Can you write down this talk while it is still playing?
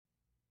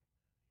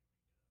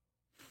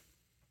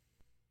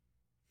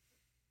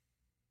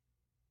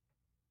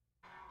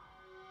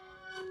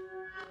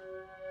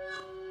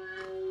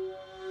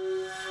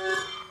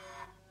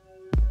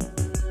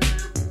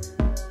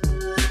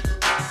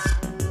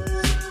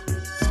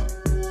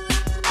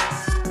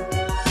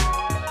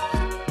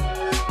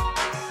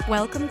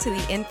Welcome to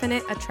the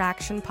Infinite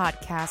Attraction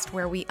Podcast,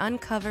 where we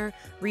uncover,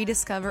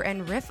 rediscover,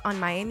 and riff on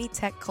Miami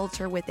tech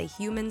culture with a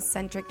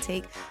human-centric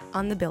take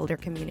on the builder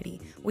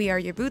community. We are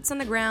your boots on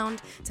the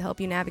ground to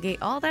help you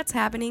navigate all that's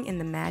happening in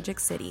the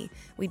Magic City.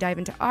 We dive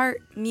into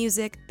art,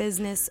 music,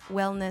 business,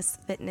 wellness,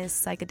 fitness,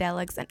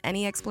 psychedelics, and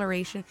any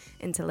exploration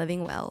into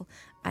living well.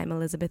 I'm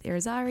Elizabeth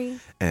Irizarry.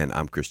 And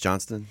I'm Chris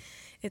Johnston.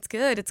 It's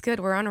good. It's good.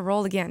 We're on a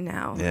roll again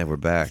now. Yeah, we're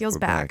back. Feels we're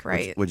back,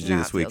 right? What'd you do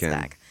this weekend?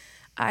 Back.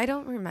 I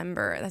don't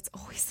remember. That's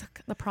always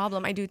the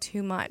problem. I do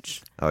too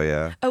much. Oh,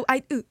 yeah? Oh,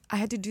 I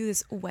had to do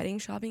this wedding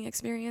shopping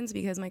experience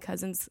because my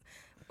cousin's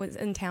was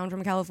in town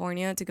from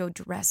California to go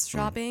dress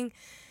shopping.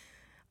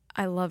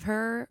 I love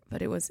her,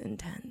 but it was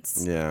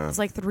intense. Yeah. It was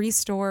like 3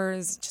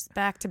 stores, just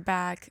back to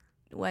back,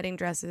 wedding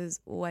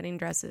dresses.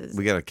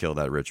 We got to kill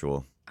that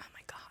ritual. Oh,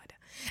 my God.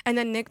 And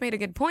then Nick made a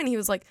good point. He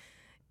was like,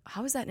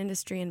 how is that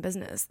industry and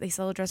business? They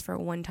sell a dress for a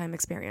one-time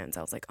experience.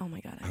 I was like, oh my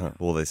God. I know.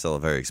 Well, they sell a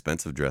very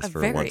expensive dress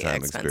for a one-time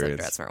experience. A very expensive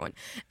dress for one.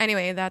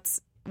 Anyway, that's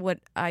what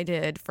I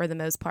did for the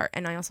most part.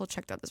 And I also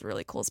checked out this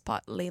really cool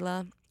spot,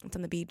 Layla. It's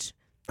on the beach.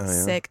 Oh, yeah?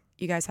 Sick.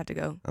 You guys have to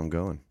go. I'm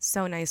going.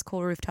 So nice.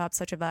 Cool rooftop.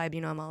 Such a vibe.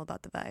 You know I'm all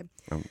about the vibe.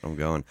 I'm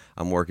going.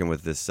 I'm working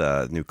with this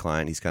new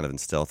client. He's kind of in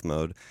stealth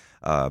mode.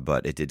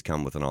 But it did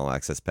come with an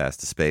all-access pass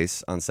to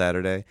space on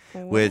Saturday,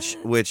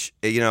 which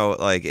you know,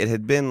 like it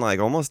had been like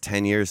almost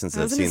 10 years since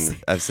I've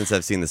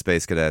seen the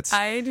Space Cadets.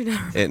 I do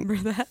not remember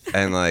that.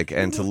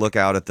 And to look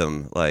out at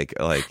them like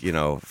you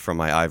know, from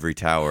my ivory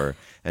tower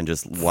and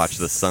just watch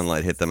the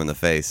sunlight hit them in the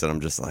face, and I'm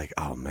just like,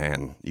 oh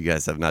man, you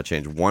guys have not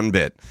changed one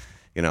bit.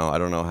 You know, I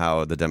don't know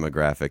how the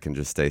demographic can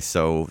just stay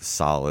so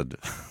solid.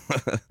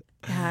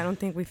 Yeah, I don't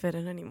think we fit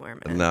in anymore,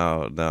 man.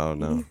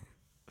 No.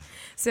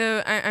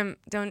 So I'm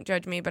don't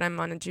judge me, but I'm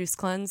on a juice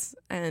cleanse,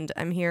 and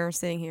I'm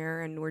sitting here,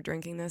 and we're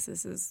drinking this.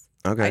 This is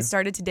okay. I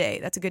started today.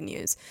 That's a good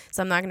news.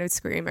 So I'm not going to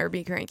scream or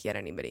be cranky at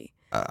anybody.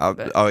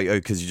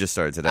 Because you just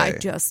started today. I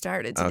just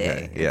started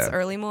today. Okay, yeah. It's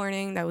early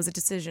morning. That was a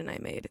decision I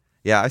made.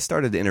 Yeah, I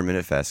started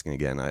intermittent fasting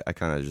again. I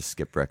kind of just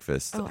skip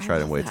breakfast. Try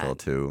to wait till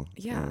 2.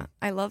 Yeah,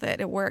 I love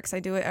it. It works. I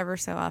do it ever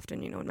so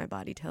often, you know, when my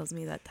body tells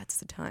me that that's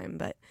the time.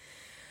 But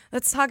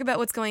let's talk about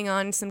what's going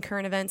on, some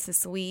current events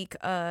this week.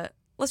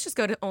 Let's just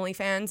go to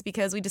OnlyFans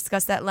because we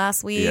discussed that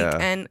last week. Yeah,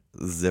 and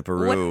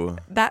Zipperoo.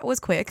 That was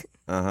quick.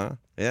 Yeah.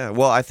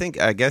 Well,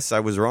 I guess I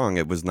was wrong.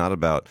 It was not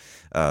about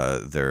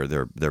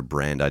their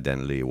brand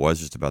identity. It was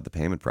just about the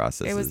payment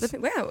process. It was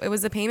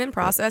the payment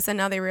process, and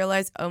now they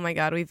realize, oh my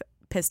God, we've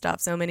pissed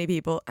off so many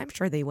people. I'm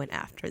sure they went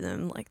after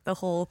them, like the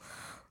whole.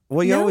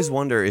 Well, you always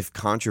wonder if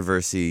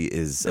controversy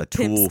is a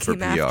tool for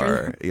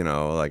PR. You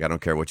know, like I don't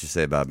care what you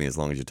say about me as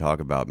long as you talk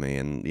about me.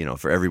 And, you know,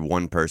 for every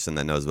one person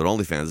that knows about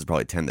OnlyFans, there's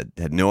probably 10 that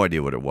had no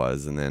idea what it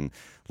was. And then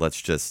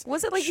let's just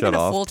was it like shut even a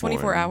off full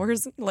 24 porn.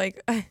 hours?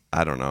 Like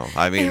I don't know.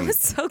 I mean, it was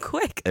so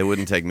quick. It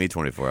wouldn't take me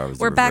 24 hours.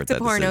 We're back to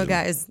porno, decision.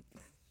 guys.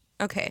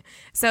 Okay,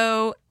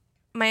 so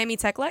Miami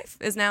Tech Life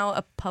is now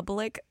a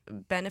public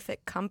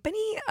benefit company.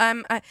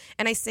 And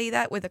I say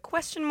that with a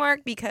question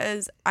mark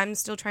because I'm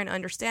still trying to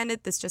understand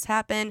it. This just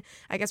happened.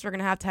 I guess we're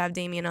going to have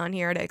Damien on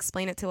here to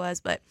explain it to us,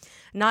 but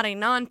not a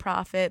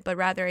nonprofit, but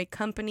rather a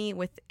company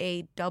with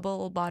a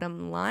double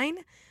bottom line.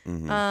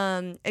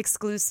 Mm-hmm.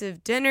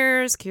 Exclusive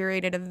dinners,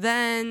 curated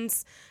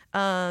events.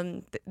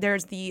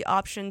 There's the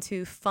option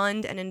to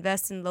fund and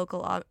invest in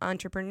local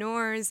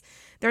entrepreneurs.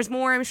 There's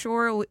more, I'm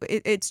sure.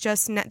 It's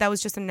just that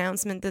was just an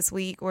announcement this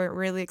week. We're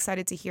really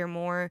excited to hear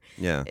more.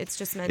 Yeah, it's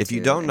just meant. If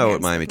you don't know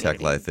what Miami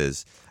Tech Life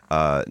is,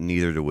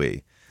 neither do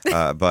we.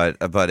 But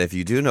if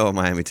you do know what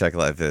Miami Tech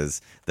Life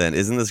is, then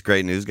isn't this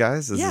great news,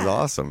 guys? This is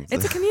awesome.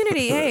 It's a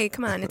community. Hey,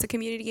 come on. It's a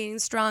community getting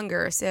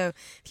stronger. So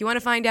if you want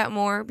to find out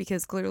more,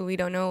 because clearly we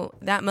don't know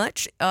that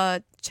much,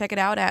 check it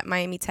out at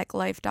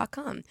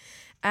miamitechlife.com.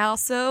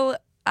 Also,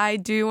 I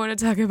do want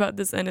to talk about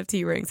this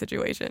NFT ring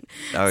situation.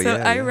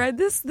 I read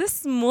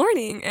this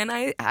morning, and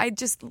I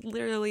just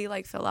literally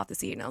like fell off the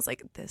seat, and I was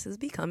like, this is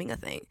becoming a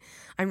thing.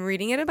 I'm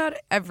reading it about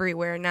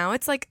everywhere now.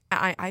 It's like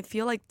I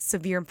feel like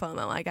severe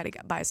FOMO. I got to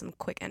buy some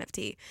quick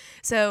NFT.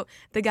 So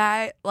the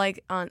guy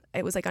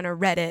it was on a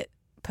Reddit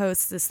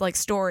posts this like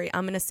story.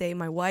 I'm gonna say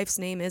my wife's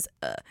name is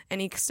and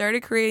he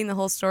started creating the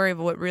whole story of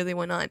what really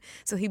went on.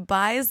 So he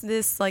buys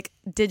this like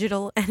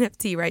digital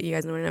NFT, right? You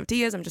guys know what an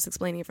NFT is. I'm just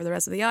explaining it for the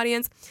rest of the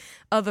audience,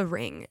 of a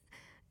ring,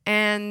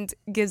 and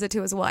gives it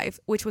to his wife,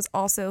 which was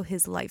also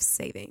his life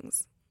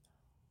savings.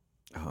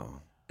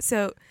 Oh,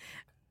 so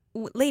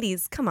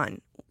ladies, come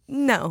on,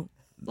 no.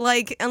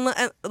 Like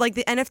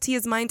the NFT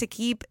is mine to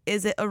keep.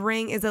 Is it a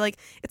ring? Is it like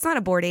it's not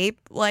a Bored Ape?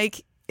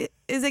 Like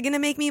is it gonna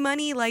make me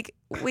money? Like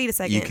wait a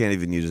second. You can't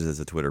even use it as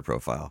a Twitter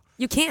profile.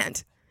 You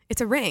can't.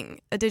 It's a ring,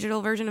 a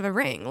digital version of a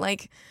ring.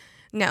 Like,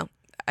 no,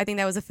 I think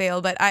that was a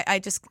fail, but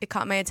it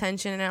caught my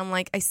attention, and I'm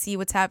like, I see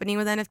what's happening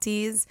with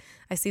NFTs.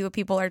 I see what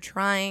people are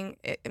trying.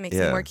 It makes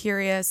me more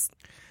curious.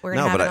 We're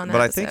gonna have it on that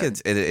but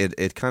episode. I think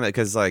it kind of,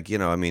 because like, you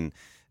know, I mean,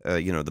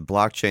 the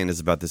blockchain is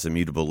about this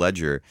immutable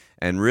ledger,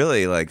 and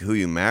really, like, who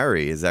you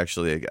marry is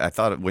actually. I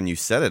thought when you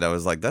said it, I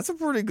was like, that's a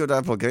pretty good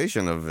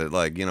application of it.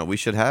 Like, we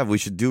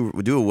should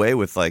do away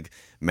with like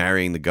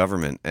marrying the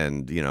government,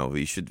 and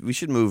we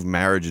should move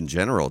marriage in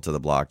general to the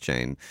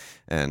blockchain,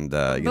 and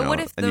what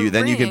if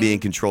then you can be in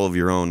control of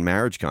your own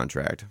marriage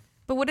contract.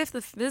 But what if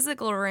the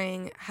physical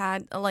ring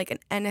had like an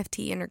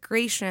NFT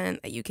integration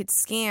that you could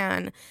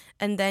scan,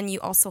 and then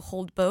you also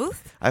hold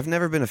both? I've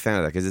never been a fan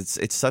of that because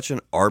it's such an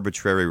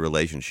arbitrary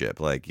relationship.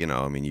 Like,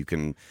 you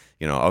can,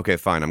 okay,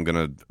 fine, I'm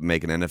gonna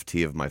make an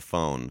NFT of my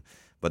phone,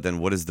 but then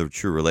what is the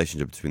true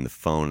relationship between the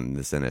phone and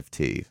this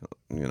NFT?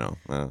 I don't know.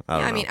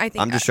 I think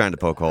I'm just trying to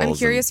poke holes. I'm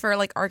curious for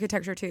like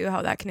architecture too,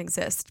 how that can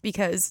exist,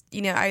 because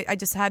I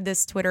just had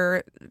this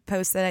Twitter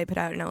post that I put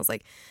out, and I was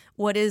like,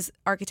 what is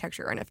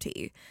architecture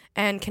NFT?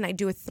 And can I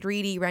do a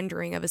 3D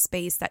rendering of a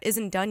space that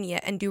isn't done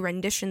yet and do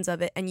renditions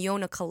of it, and you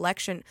own a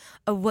collection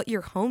of what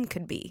your home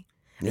could be?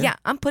 Yeah,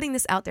 I'm putting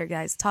this out there,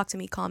 guys. Talk to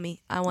me, call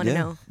me. I want to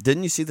know.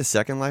 Didn't you see the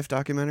Second Life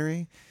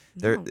documentary?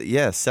 No.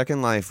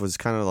 Second Life was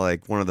kind of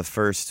like one of the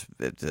first,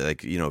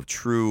 like,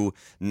 true,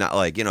 not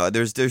like,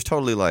 there's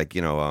totally like,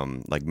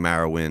 like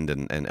Morrowind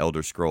and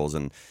Elder Scrolls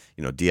and,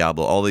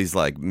 Diablo, all these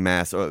like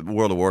mass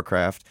World of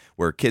Warcraft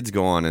where kids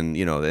go on and,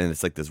 and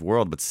it's like this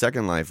world. But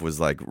Second Life was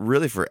like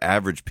really for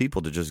average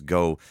people to just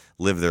go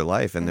live their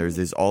life. And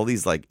there's all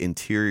these like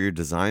interior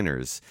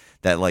designers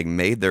that like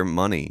made their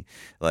money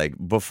like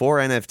before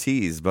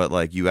NFTs, but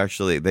like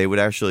they would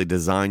actually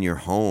design your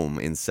home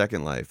in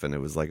Second Life, and it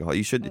was like, oh,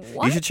 you should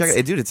check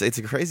it, dude. It's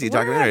a crazy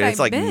documentary. It's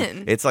like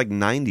it's like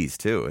 90s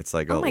too. It's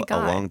like a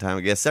long time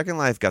ago. Yeah, Second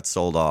Life got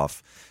sold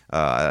off.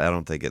 I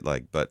don't think it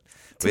like, but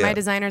to my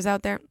designers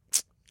out there,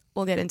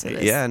 we'll get into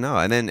this. Yeah, no,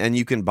 and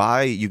you can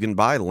buy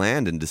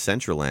land in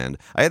Decentraland.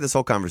 I had this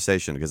whole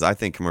conversation because I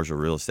think commercial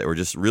real estate or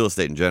just real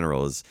estate in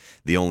general is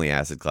the only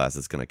asset class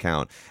that's going to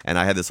count. And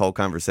I had this whole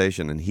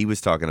conversation, and he was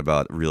talking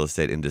about real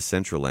estate in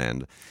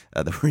Decentraland,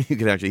 where you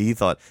could actually he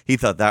thought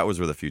that was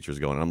where the future is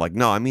going. And I'm like,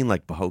 no, I mean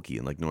like Pahokee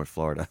in like North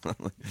Florida.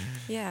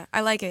 Yeah,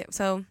 I like it.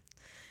 So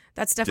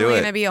that's definitely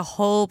going to be a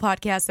whole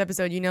podcast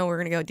episode. We're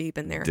going to go deep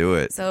in there. Do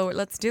it. So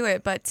let's do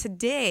it. But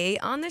today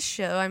on the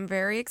show, I'm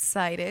very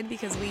excited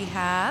because we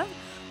have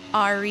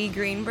Ari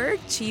Greenberg,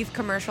 Chief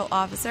Commercial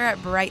Officer at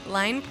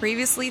Brightline,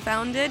 previously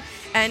founded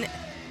and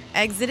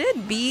exited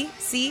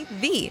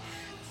BCV,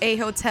 a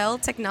hotel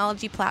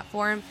technology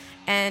platform,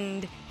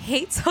 and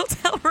hates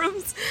hotel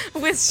rooms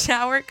with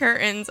shower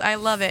curtains. I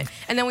love it.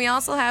 And then we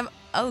also have,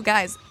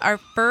 guys, our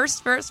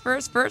first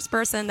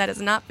person that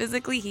is not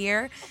physically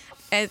here.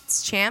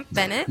 It's Champ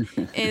Bennett,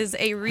 is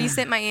a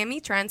recent Miami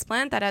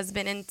transplant that has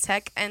been in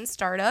tech and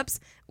startups.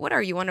 What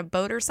are you, on a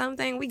boat or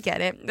something? We get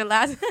it.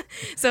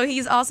 So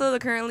he's also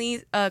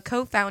currently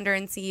co-founder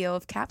and CEO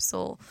of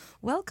Capsule.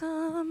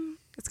 Welcome.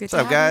 It's good to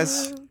have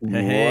guys? you.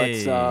 Hey.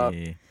 What's up?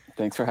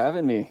 Thanks for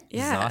having me.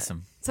 Yeah. This is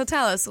awesome. So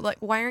tell us,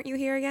 why aren't you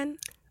here again?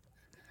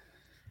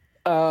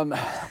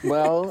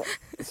 Well,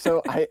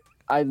 so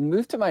I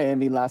moved to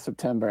Miami last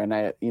September, and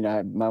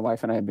my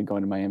wife and I had been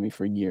going to Miami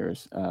for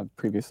years.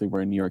 Previously,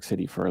 we're in New York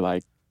City for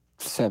like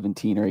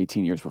 17 or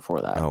 18 years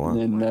before that. Oh, wow.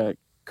 And then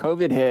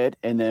COVID hit,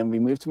 and then we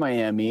moved to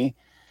Miami,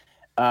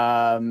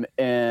 and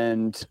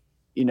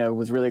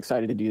was really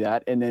excited to do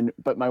that.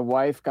 But my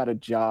wife got a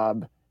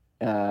job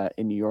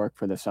in New York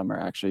for the summer.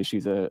 Actually,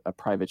 she's a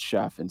private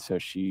chef, and so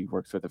she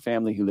works with a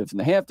family who lives in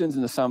the Hamptons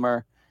in the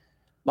summer.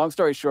 Long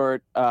story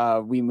short,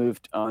 we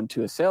moved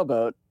onto a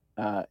sailboat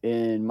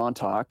in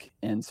Montauk,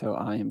 and so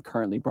I am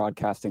currently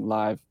broadcasting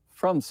live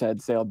from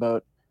said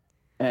sailboat,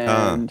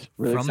 and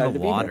really from excited the to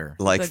be here. water,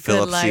 like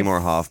Philip Seymour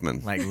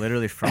Hoffman, like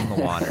literally from the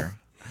water.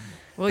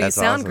 Well, That's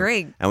you sound awesome.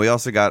 great. And we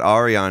also got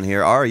Ari on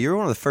here. Ari, you were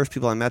one of the first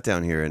people I met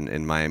down here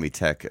in Miami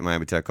Tech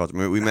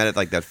culture. We met at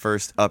like that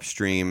first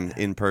Upstream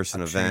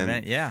in-person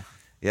event. Yeah.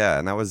 Yeah,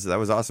 and that was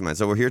awesome, man.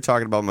 So we're here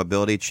talking about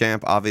mobility.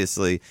 Champ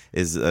obviously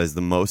is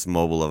the most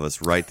mobile of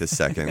us right this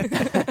second.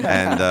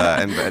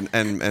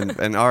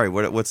 and Ari,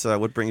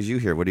 what brings you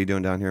here? What are you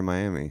doing down here in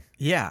Miami?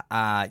 Yeah,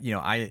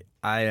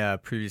 I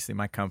previously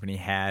my company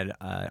had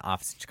an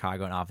office in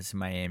Chicago, an office in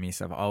Miami,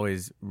 so I've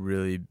always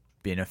really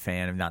been a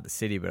fan of not the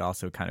city, but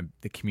also kind of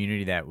the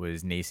community that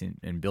was nascent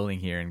and building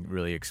here and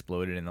really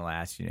exploded in the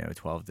last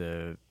 12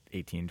 to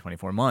 18,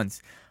 24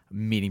 months.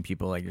 Meeting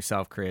people like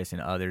yourself, Chris,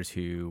 and others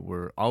who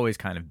were always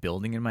kind of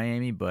building in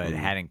Miami, but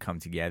hadn't come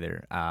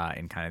together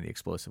in kind of the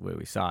explosive way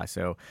we saw.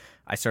 So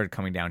I started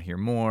coming down here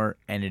more,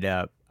 ended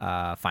up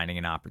finding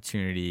an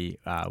opportunity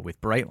with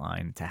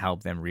Brightline to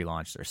help them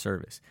relaunch their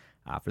service.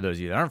 For those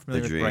of you that aren't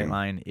familiar with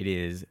Brightline, it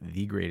is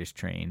the greatest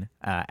train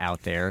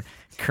out there.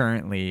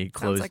 Currently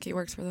closed. Sounds like he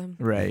works for them.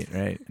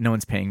 Right. No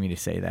one's paying me to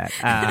say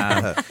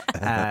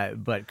that.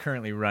 But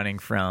currently running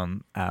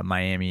from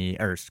Miami,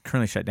 or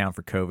currently shut down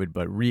for COVID,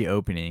 but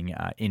reopening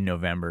in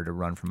November to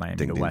run from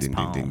Miami to West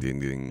Palm.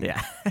 Ding.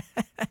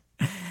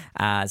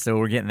 Yeah. So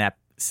we're getting that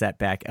set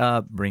back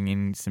up,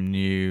 bringing some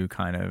new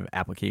kind of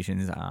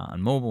applications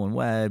on mobile and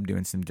web,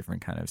 doing some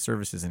different kind of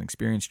services and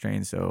experience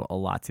trains. So a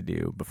lot to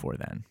do before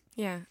then.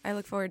 Yeah, I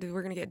look forward to.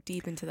 We're gonna get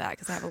deep into that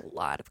because I have a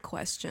lot of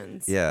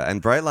questions. Yeah,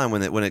 and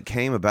Brightline when it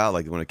came about,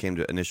 like when it came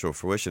to initial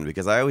fruition,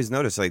 because I always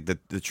noticed like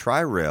the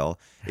Tri-Rail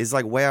is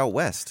like way out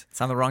west. It's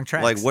on the wrong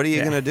track. Like, what are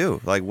you gonna do?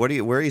 Like, where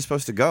are you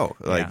supposed to go?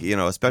 Like,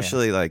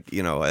 especially like,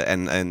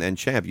 and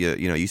Champ,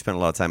 you spent a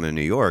lot of time in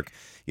New York.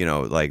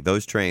 Like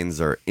those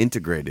trains are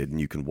integrated and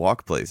you can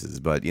walk places.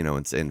 But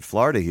in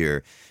Florida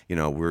here,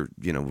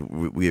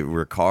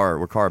 we're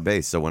car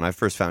based. So when I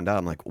first found out,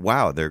 I'm like,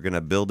 wow, they're gonna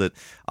build it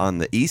on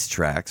the east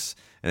tracks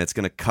and it's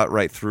gonna cut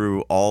right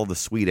through all the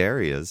sweet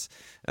areas.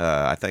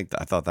 I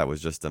thought that was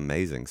just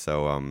amazing.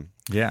 So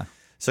yeah.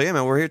 So yeah,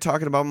 man, we're here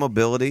talking about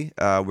mobility.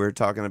 We're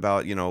talking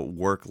about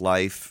work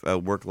life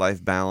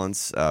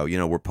balance.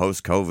 We're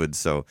post COVID,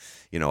 so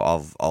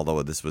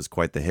although this was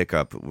quite the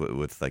hiccup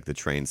with like the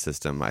train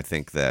system, I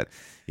think that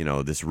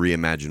this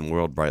reimagined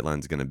world,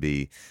 Brightline's going to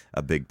be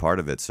a big part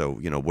of it. So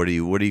what do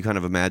you kind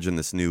of imagine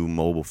this new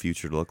mobile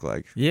future to look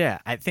like? Yeah,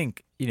 I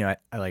think I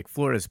like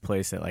Florida's a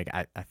place that like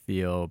I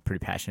feel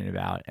pretty passionate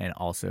about, and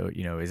also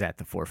is at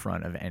the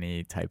forefront of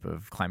any type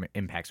of climate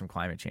impacts from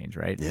climate change,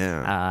 right?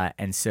 Yeah.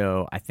 And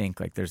so I think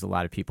like there's a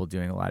lot of people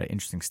doing a lot of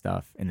interesting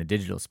stuff in the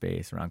digital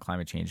space around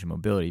climate change and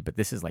mobility, but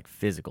this is like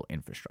physical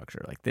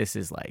infrastructure. Like this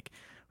is like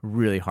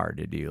really hard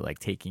to do, like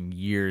taking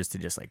years to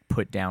just like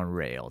put down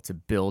rail, to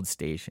build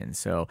stations.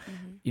 So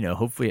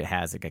hopefully it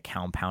has like a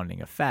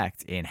compounding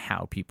effect in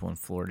how people in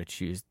Florida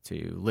choose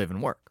to live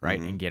and work,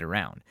 right, and get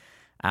around.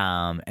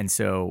 And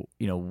so,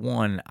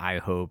 one, I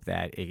hope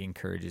that it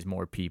encourages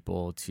more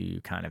people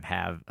to kind of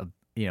have a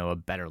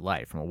better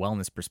life from a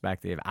wellness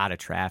perspective, out of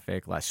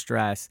traffic, less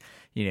stress,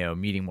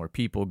 meeting more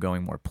people,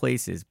 going more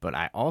places. But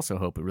I also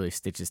hope it really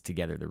stitches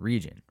together the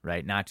region,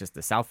 right? Not just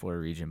the South Florida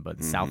region,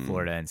 but South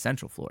Florida and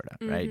Central Florida,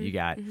 right? You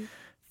got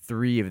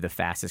 3 of the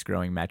fastest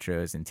growing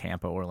metros in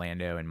Tampa,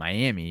 Orlando, and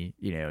Miami,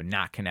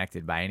 not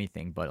connected by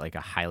anything but like a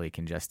highly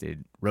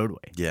congested roadway.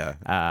 Yeah.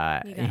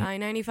 You got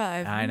I-95.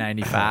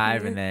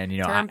 I-95 and then,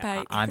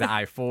 Turnpike. on the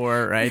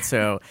I-4, right?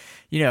 So,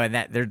 and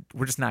that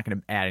we're just not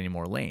going to add any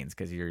more lanes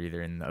because you're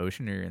either in the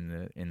ocean or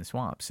in the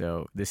swamp.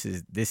 So this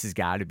has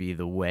got to be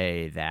the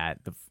way that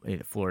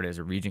Florida as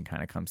a region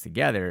kind of comes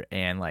together.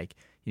 And like,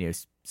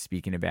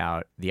 speaking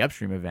about the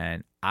upstream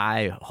event,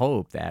 I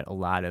hope that a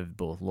lot of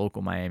both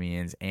local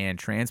Miamians and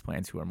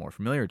transplants who are more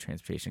familiar with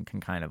transportation can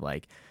kind of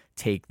like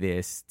take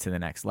this to the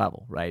next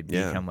level, right?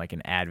 Become like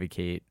an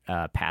advocate,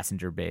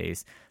 passenger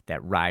base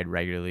that ride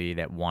regularly,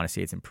 that want to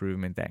see its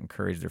improvement, that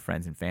encourage their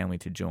friends and family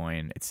to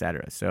join, et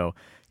cetera. So,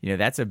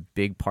 that's a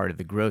big part of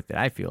the growth that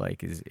I feel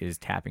like is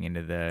tapping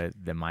into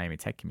the Miami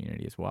tech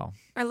community as well.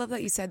 I love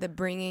that you said the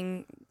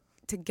bringing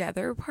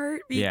together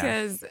part,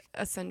 because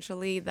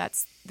essentially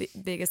that's the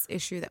biggest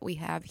issue that we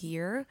have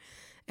here,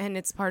 and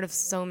it's part of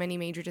so many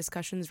major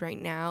discussions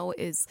right now.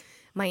 Is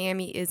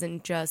Miami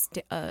isn't just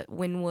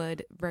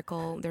Wynwood,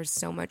 Brickell. There's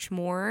so much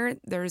more.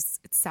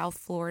 There's South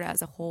Florida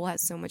as a whole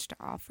has so much to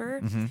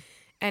offer.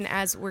 And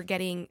as we're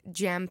getting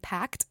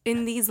jam-packed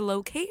in these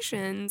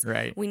locations,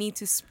 right, we need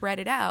to spread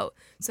it out.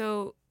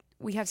 So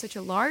we have such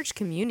a large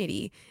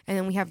community, and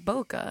then we have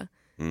Boca.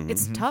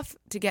 It's tough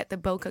to get the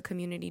Boca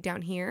community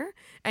down here,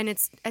 and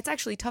it's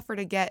actually tougher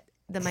to get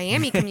the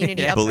Miami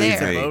community up Believe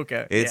there. me,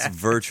 Boca. it's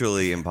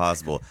virtually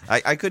impossible.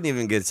 I couldn't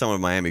even get someone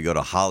in Miami to go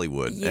to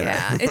Hollywood.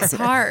 Yeah, it's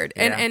hard.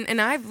 Yeah.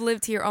 And I've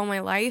lived here all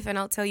my life, and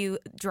I'll tell you,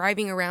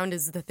 driving around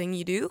is the thing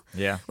you do.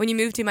 Yeah. When you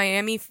move to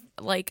Miami,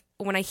 like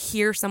when I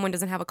hear someone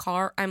doesn't have a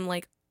car, I'm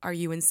like, are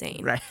you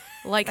insane? Right.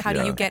 Like, how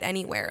do you get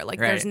anywhere? Like,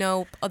 there's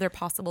no other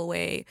possible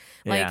way.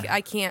 Like,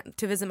 I can't,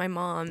 to visit my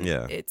mom,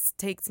 it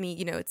takes me,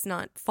 it's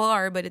not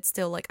far, but it's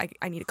still like,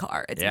 I need a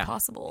car. It's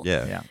impossible.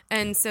 Yeah.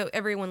 And so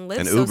everyone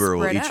lives And so Uber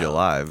will spread eat out. you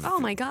alive. Oh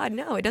my God,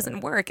 no, it doesn't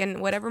work. And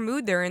whatever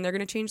mood they're in, they're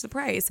going to change the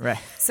price. Right.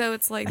 So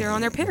it's like they're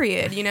on their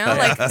period,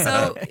 Like,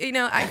 so,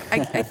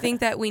 I think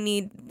that we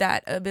need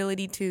that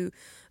ability to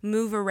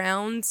move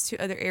around to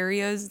other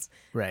areas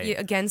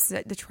against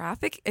the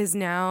traffic is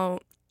now.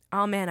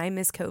 Oh man, I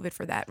miss COVID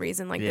for that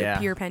reason. Like the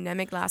pure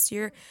pandemic last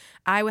year,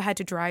 I had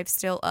to drive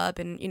still up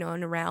and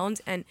and around,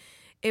 and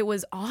it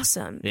was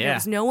awesome. Yeah. There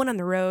was no one on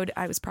the road.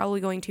 I was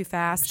probably going too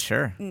fast.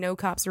 Sure. No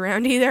cops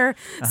around either.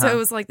 So it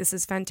was like, this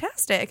is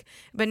fantastic.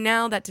 But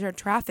now that the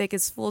traffic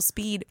is full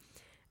speed,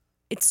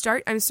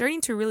 I'm starting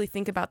to really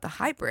think about the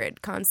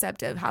hybrid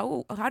concept of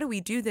how do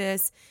we do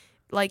this?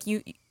 Like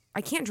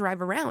I can't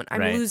drive around.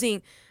 I'm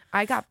losing.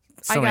 Many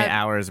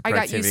hours of I got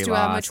productivity used to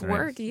how lost, much right?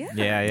 work.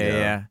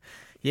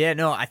 Yeah,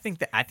 no, I think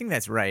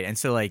that's right. And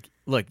so like,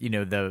 look,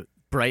 the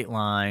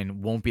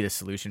Brightline won't be the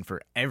solution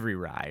for every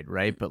ride,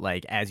 right? But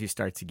like as you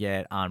start to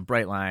get on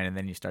Brightline and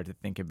then you start to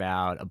think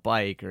about a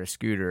bike or a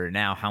scooter,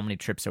 now how many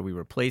trips are we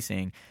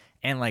replacing?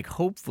 And like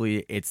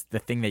hopefully it's the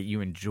thing that you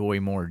enjoy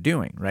more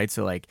doing, right?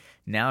 So like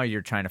now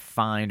you're trying to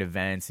find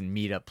events and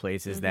meet up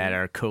places that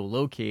are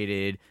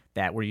co-located,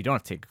 that where you don't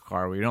have to take a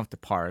car, where you don't have to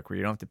park, where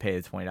you don't have to pay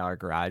the $20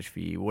 garage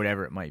fee,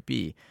 whatever it might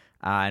be.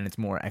 And it's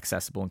more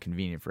accessible and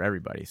convenient for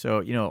everybody.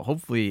 So,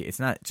 hopefully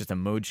it's not just a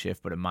mode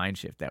shift, but a mind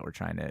shift that we're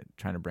trying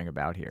to bring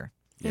about here.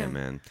 Yeah,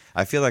 man.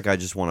 I feel like I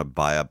just want to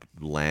buy up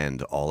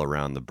land all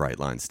around the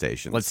Brightline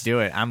stations. Let's do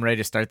it. I'm ready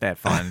to start that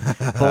fund.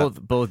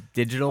 both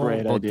digital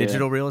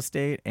real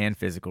estate and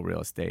physical real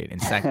estate,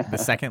 and the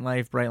Second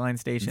Life Brightline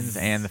stations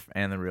and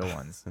the real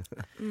ones.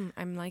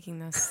 I'm liking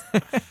this.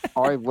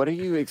 All right, what are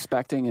you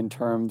expecting in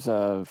terms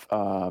of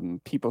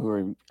people who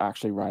are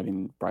actually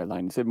riding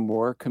Brightline? Is it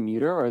more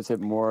commuter, or is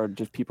it more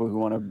just people who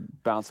want to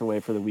bounce away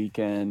for the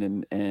weekend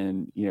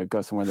and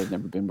go somewhere they've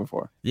never been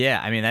before? Yeah,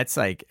 I mean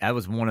that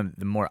was one of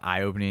the more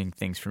eye-opening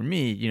things for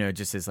me.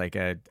 Just as like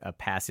a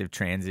passive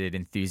transit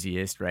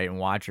enthusiast, right, and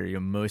watcher.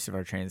 Most of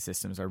our transit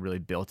systems are really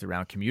built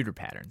around commuter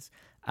patterns,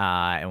 but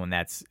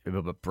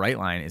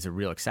Brightline is a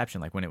real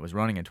exception. Like when it was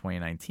running in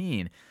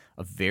 2019,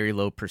 a very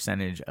low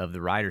percentage of the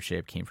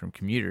ridership came from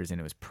commuters, and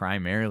it was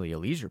primarily a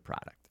leisure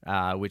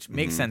product, which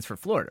makes sense for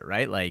Florida,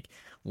 right? Like,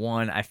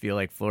 one, I feel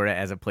like Florida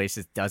as a place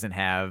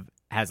that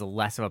has a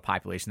less of a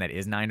population that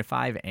is 9 to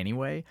 5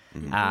 anyway.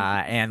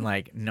 And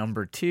like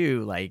number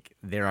two, like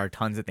there are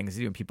tons of things to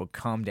do, and people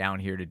come down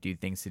here to do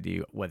things to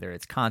do, whether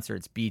it's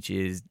concerts,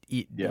 beaches,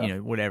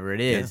 whatever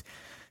it is. Yeah.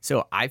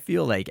 So I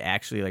feel like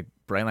actually like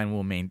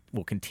Brightline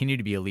will continue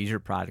to be a leisure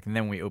product, and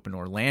then when we open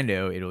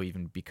Orlando, it'll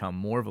even become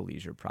more of a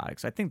leisure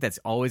product. So I think that's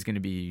always going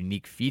to be a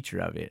unique feature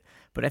of it.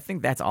 But I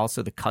think that's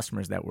also the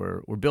customers that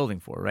we're building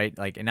for, right?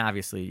 Like, and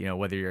obviously,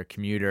 whether you're a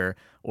commuter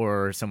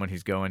or someone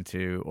who's going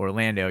to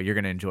Orlando, you're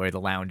going to enjoy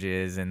the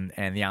lounges and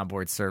the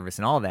onboard service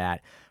and all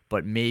that.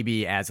 But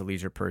maybe as a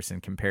leisure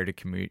person compared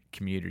to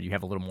commuter, you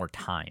have a little more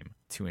time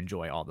to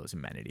enjoy all those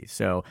amenities.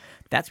 So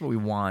that's what we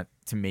want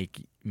to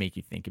make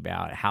you think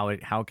about, how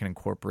it can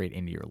incorporate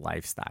into your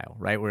lifestyle,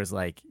 right? Whereas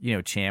like,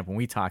 Champ, when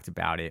we talked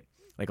about it,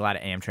 like a lot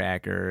of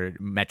Amtrak or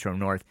Metro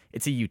North,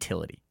 it's a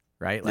utility,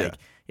 right? Like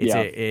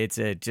it's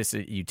just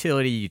a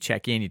utility. You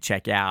check in, you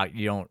check out.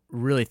 You don't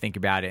really think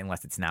about it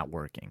unless it's not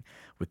working.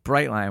 With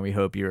Brightline, we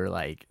hope you're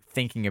like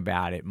thinking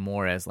about it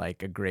more as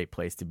like a great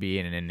place to be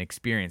and an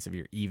experience of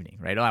your evening,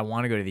 right? Oh, I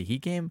want to go to the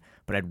Heat game,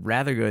 but I'd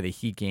rather go to the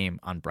Heat game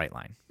on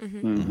Brightline.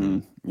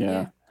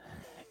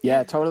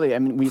 Yeah, totally. I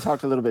mean, we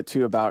talked a little bit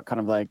too about kind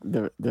of like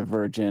the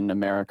Virgin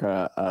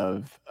America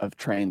of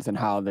trains and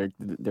how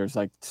there's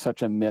like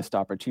such a missed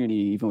opportunity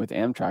even with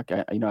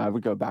Amtrak. I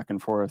would go back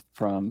and forth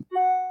from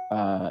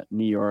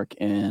New York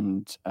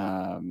and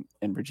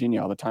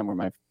Virginia all the time where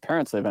my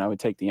parents live, and I would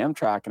take the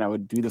Amtrak and I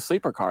would do the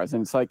sleeper cars,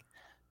 and it's like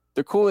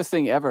the coolest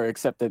thing ever,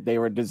 except that they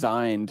were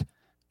designed,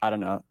 I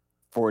don't know,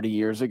 40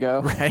 years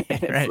ago. Right,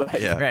 right,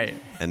 like, right.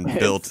 And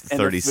built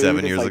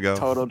 37 years ago.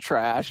 Total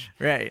trash.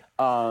 Right.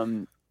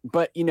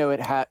 But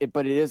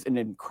it is an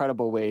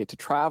incredible way to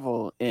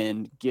travel,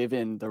 and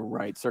given the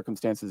right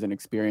circumstances and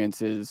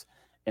experiences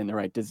and the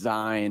right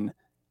design,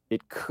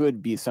 it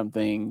could be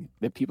something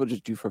that people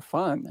just do for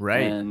fun.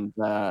 Right. And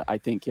I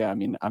think,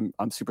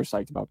 I'm super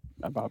psyched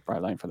about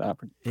Brightline for that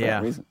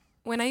reason.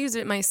 When I used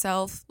it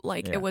myself,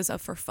 it was a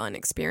for fun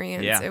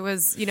experience. Yeah. It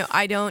was,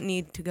 I don't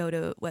need to go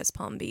to West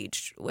Palm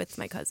Beach with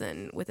my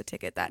cousin with a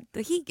ticket that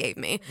the Heat gave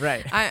me.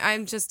 Right.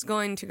 I'm just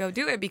going to go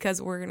do it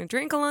because we're going to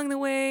drink along the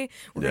way.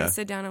 We're going to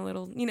sit down a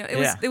little,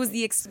 it was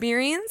the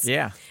experience.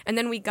 Yeah. And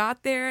then we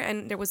got there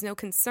and there was no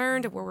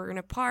concern of where we're going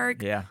to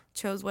park. Yeah.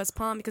 Chose West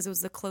Palm because it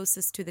was the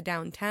closest to the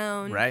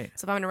downtown. Right.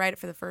 So if I'm going to ride it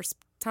for the first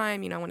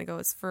time, I want to go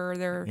as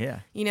further. Yeah.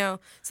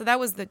 So that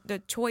was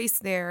the choice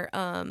there.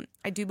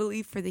 I do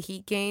believe for the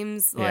Heat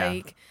games,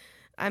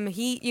 I'm a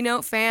Heat,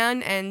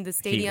 fan, and the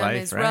stadium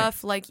is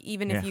rough. Like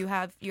even if you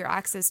have your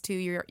access to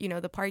your,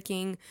 the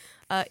parking,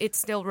 it's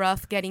still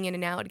rough getting in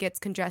and out. It gets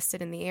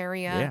congested in the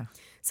area. Yeah.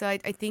 So I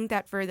think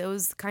that for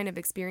those kind of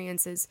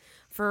experiences,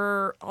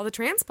 for all the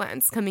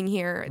transplants coming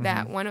here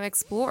that want to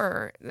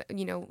explore,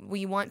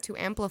 we want to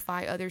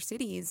amplify other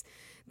cities.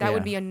 That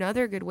would be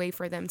another good way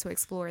for them to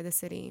explore the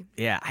city.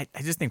 Yeah, I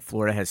just think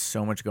Florida has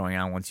so much going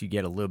on once you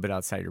get a little bit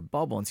outside your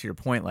bubble. And to your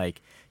point,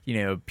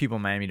 people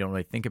in Miami don't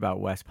really think about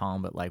West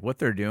Palm, but what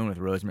they're doing with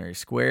Rosemary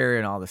Square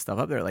and all the stuff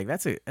up there,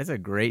 that's a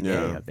great day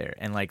up there.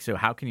 And so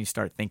how can you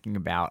start thinking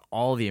about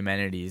all the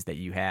amenities that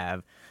you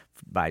have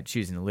by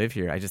choosing to live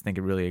here? I just think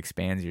it really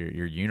expands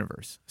your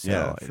universe.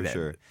 So for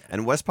sure.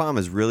 And West Palm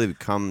has really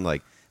become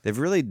they've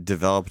really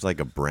developed a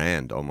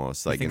brand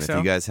almost. And if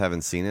you guys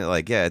haven't seen it,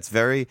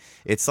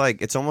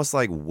 it's almost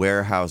like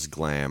warehouse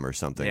glam or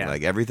something. Yeah.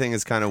 Everything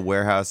is kind of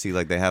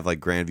warehousey. They have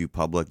Grandview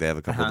Public. They have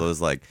a couple of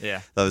those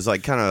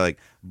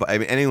but I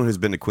mean, anyone who's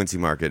been to Quincy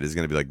Market is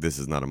going to be like, this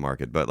is not a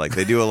market. But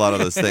they do a lot of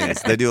those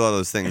things. They do a lot of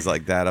those things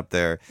like that up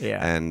there.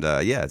 Yeah. And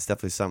it's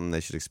definitely something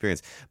they should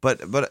experience.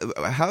 But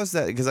how is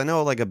that? Because I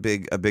know a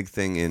big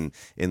thing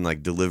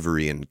in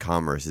delivery and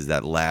commerce is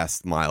that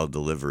last mile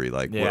delivery.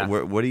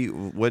 What do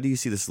you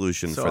see the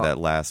solution for that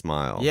last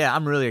mile? Yeah,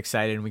 I'm really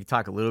excited, and we can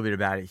talk a little bit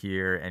about it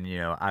here. And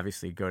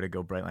obviously go to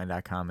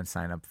gobrightline.com and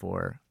sign up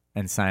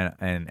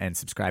and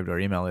subscribe to our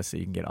email list so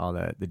you can get all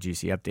the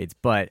juicy updates.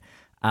 But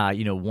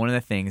One of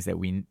the things that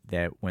when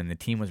the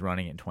team was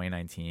running it in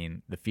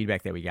 2019, the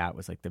feedback that we got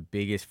was like the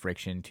biggest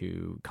friction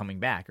to coming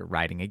back or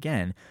riding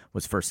again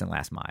was first and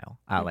last mile.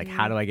 Like,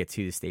 how do I get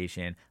to the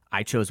station?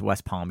 I chose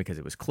West Palm because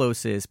it was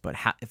closest, but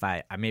if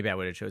I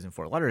would have chosen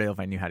Fort Lauderdale if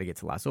I knew how to get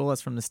to Las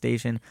Olas from the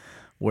station,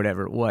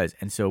 whatever it was.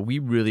 And so we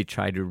really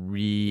tried to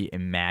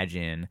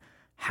reimagine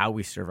how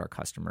we serve our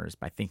customers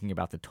by thinking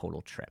about the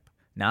total trip,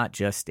 not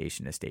just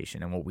station to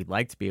station. And what we'd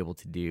like to be able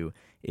to do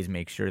is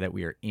make sure that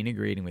we are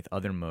integrating with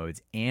other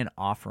modes and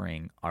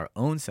offering our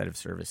own set of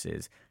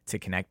services to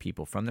connect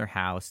people from their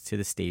house to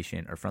the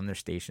station or from their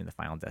station to the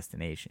final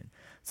destination.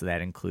 So that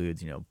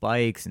includes,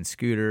 bikes and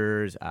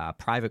scooters,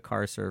 private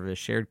car service,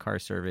 shared car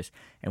service,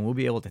 and we'll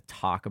be able to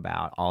talk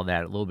about all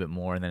that a little bit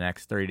more in the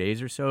next 30 days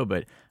or so,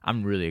 but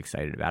I'm really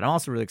excited about it. I'm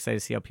also really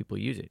excited to see how people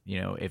use it.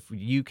 If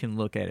you can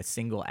look at a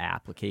single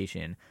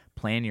application,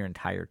 plan your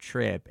entire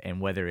trip, and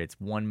whether it's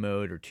one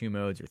mode or two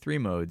modes or three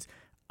modes,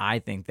 I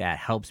think that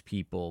helps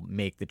people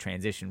make the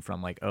transition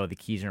from like, oh, the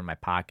keys are in my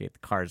pocket,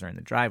 the cars are in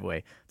the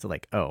driveway, to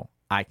like, oh,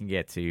 I can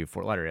get to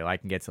Fort Lauderdale, I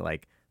can get to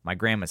like my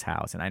grandma's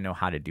house, and I know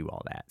how to do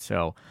all that.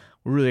 So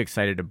we're really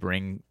excited to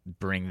bring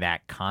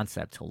that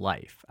concept to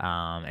life,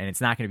 and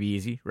it's not going to be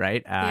easy,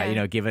 right?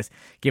 Give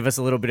us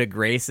a little bit of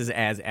grace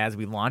as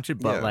we launch it,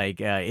 but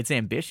it's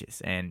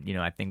ambitious, and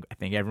I think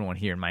everyone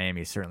here in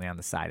Miami is certainly on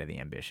the side of the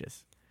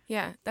ambitious.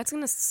 Yeah, that's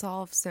going to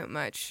solve so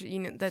much.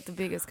 That the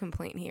biggest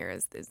complaint here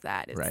is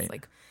that it's right.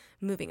 like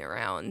moving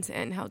around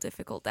and how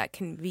difficult that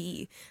can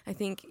be. I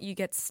think you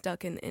get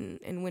stuck in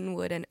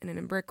Wynwood and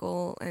in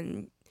Brickell,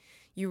 and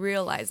you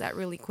realize that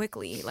really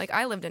quickly. Like,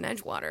 I lived in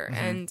Edgewater,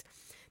 and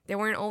there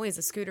weren't always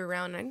a scooter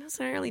around. I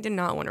necessarily did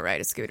not want to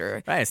ride a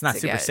scooter. Right, it's not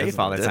super safe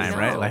all the time,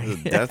 right?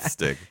 Like, death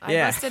stick.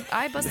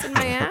 I busted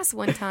my ass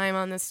one time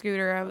on the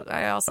scooter.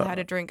 I also had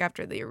a drink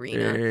after the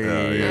arena.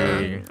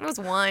 It was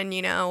one,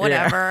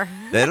 whatever.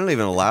 They don't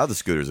even allow the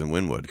scooters in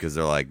Wynwood because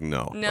they're like,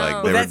 no.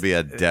 Like, there would be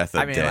a death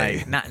a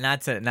day. Like,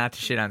 not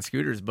to shit on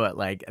scooters, but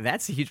like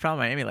that's a huge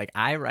problem in Miami. Like,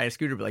 I ride a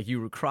scooter, but like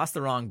you cross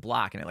the wrong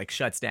block and it like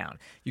shuts down.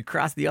 You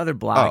cross the other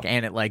block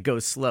and it like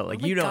goes slow.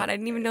 Like, God, I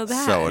didn't even know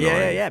that. So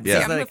annoying.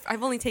 Yeah.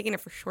 I've only taken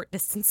it for short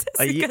distances.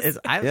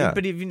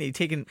 But even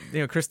taking,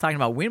 Chris talking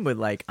about Wynwood,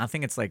 like I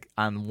think it's like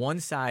on one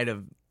side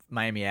of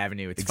Miami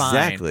Avenue, it's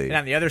fine, and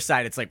on the other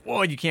side, it's like,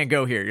 whoa, you can't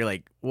go here. You're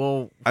like,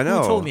 well, I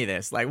know. Who told me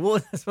this? Like,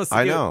 what am I supposed to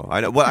do? I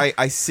know. Well,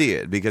 I see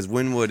it because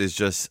Wynwood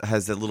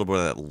has a little bit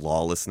of that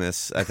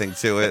lawlessness, I think,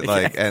 to it.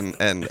 Like, and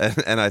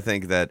I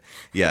think that,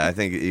 I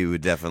think it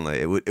would definitely,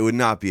 it would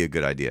not be a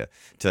good idea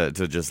to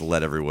just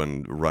let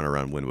everyone run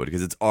around Wynwood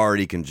because it's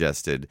already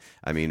congested.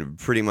 I mean,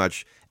 pretty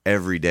much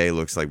every day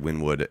looks like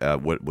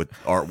Wynwood, what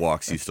art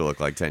walks used to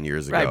look like 10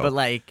 years ago.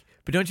 Right,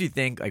 but don't you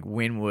think like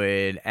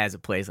Wynwood as a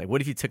place, like what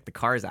if you took the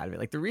cars out of it?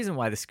 Like the reason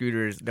why the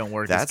scooters don't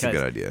work That's a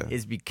good idea.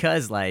 is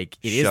because like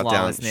it is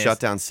lawlessness. Shut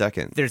down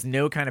second. There's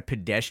no kind of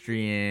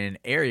pedestrian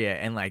area,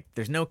 and like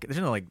there's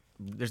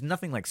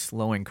nothing like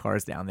slowing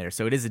cars down there.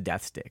 So it is a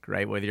death stick,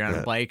 right? Whether you're on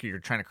a bike or you're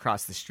trying to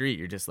cross the street,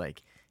 you're just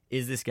like,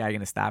 is this guy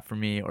going to stop for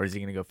me or is he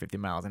going to go 50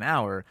 miles an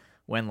hour?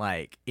 When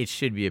like it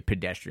should be a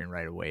pedestrian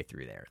right away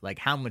through there. Like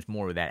how much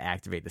more would that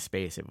activate the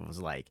space if it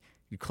was like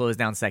you close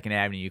down Second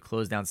Avenue, you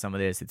close down some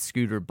of this, it's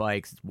scooter,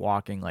 bikes, it's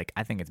walking. Like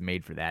I think it's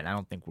made for that. And I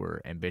don't think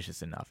we're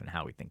ambitious enough in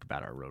how we think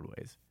about our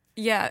roadways.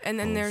 Yeah, and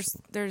then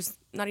there's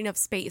not enough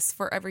space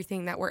for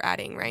everything that we're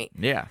adding, right?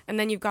 Yeah. And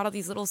then you've got all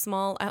these little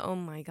small, oh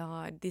my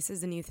God, this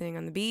is a new thing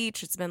on the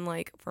beach. It's been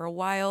like for a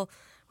while.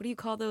 What do you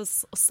call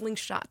those?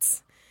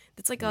 Slingshots.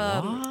 It's like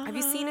have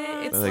you seen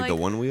it? It's like the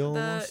one wheel?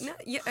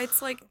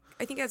 It's like,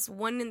 I think it's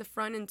one in the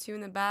front and two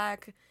in the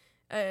back.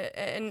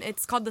 And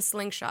it's called the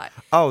Slingshot.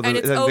 Oh, and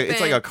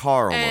it's like a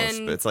car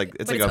almost. But it's like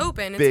a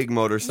open. big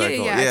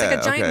motorcycle. Yeah, it's like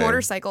a giant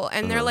motorcycle,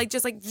 and they're like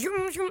just like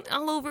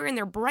all over, and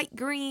they're bright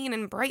green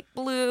and bright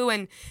blue,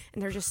 and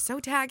they're just so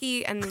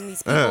tacky. And then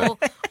these people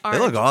are. They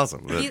look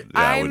awesome.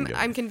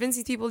 I'm convinced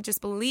these people just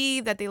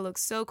believe that they look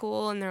so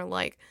cool, and they're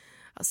like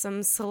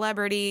some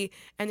celebrity,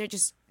 and they're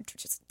just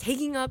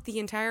taking up the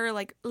entire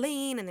like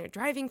lane, and they're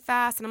driving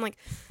fast, and I'm like,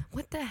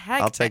 what the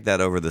heck? I'll take that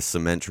over the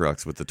cement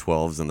trucks with the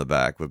 12s in the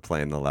back with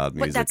playing the loud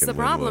music. But that's the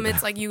problem. Wynwood.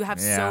 It's like you have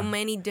so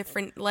many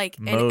different like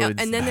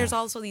modes. And then there's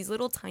also these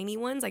little tiny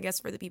ones, I guess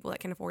for the people that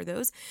can afford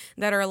those,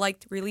 that are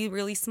like really,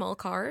 really small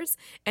cars,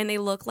 and they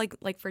look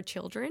like for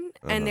children,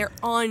 and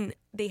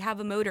they have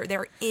a motor.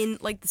 They're in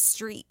like the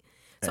street.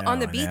 So on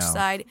the beach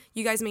side,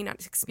 you guys may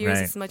not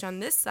experience this much on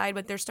this side,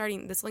 but the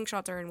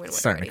slingshots are in Wynwood.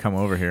 Starting to come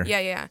over here.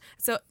 Yeah.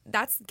 So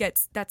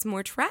that's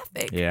more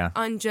traffic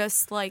on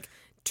just like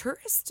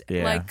tourist,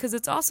 like, because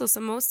it's also, so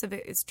most of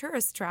it is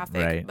tourist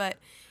traffic, but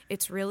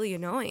it's really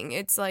annoying.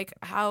 It's like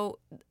how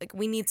like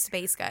we need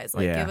space, guys.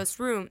 Like give us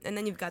room, and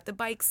then you've got the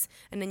bikes,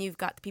 and then you've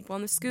got the people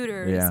on the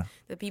scooters,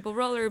 the people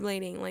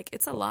rollerblading. Like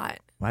it's a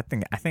lot. Well,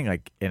 I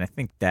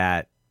think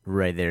that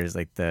right there is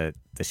like the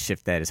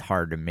shift that is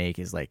hard to make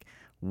is like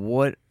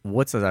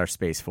what's our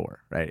space for,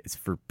 right? It's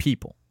for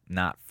people,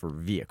 not for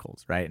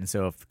vehicles, right? And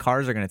so if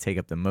cars are going to take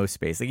up the most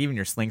space, like even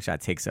your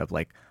Slingshot takes up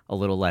like a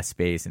little less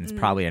space, and it's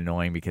probably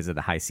annoying because of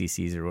the high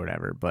CCs or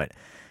whatever. But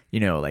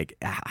like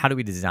how do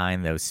we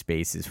design those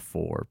spaces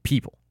for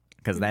people?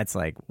 Because that's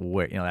like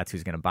where that's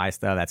who's going to buy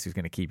stuff. That's who's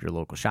going to keep your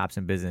local shops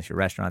in business, your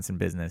restaurants in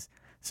business.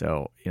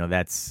 So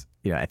that's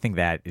I think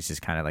that is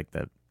just kind of like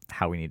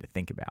how we need to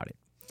think about it.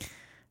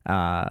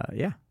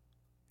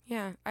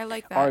 Yeah, I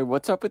like that. All right,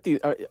 what's up with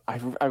the?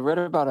 I read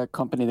about a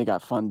company that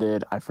got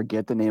funded. I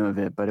forget the name of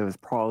it, but it was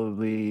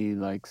probably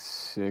like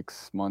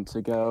 6 months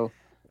ago.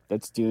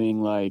 That's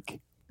doing like,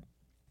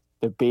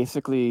 they're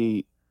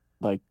basically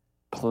like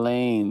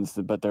planes,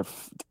 but they're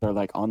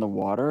like on the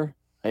water.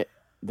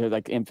 They're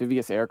like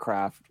amphibious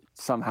aircraft.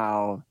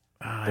 Somehow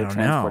they're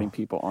transporting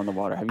people on the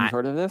water. Have you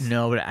heard of this?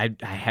 No, but I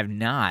have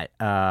not.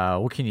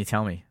 What can you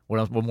tell me? What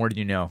else? What more did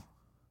you know?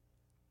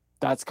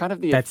 That's kind of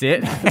the. That's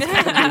it.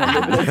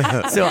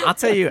 So I'll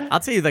tell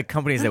you the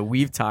companies that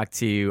we've talked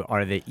to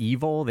are the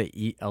EVOL,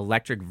 the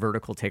electric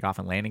vertical takeoff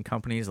and landing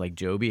companies like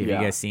Joby. Have you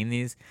guys seen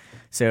these?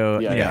 So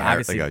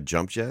obviously like a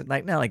jump jet,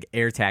 like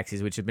air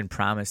taxis, which have been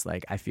promised.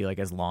 Like I feel like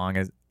as long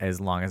as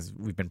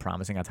we've been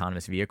promising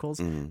autonomous vehicles,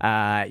 and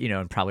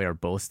probably are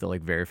both still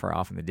like very far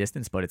off in the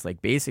distance. But it's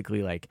like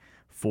basically like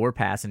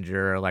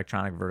 4-passenger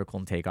electronic vertical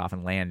and takeoff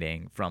and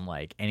landing from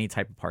like any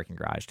type of parking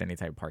garage to any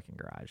type of parking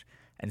garage.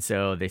 And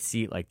so they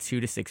seat like 2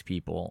 to 6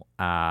 people,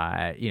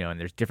 and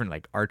there's different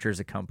like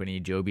Archer's a company,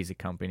 Joby's a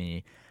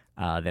company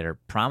that are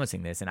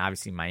promising this. And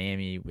obviously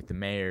Miami with the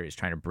mayor is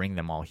trying to bring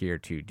them all here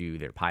to do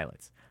their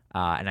pilots.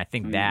 And I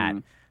think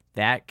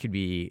that could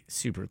be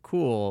super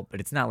cool, but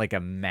it's not like a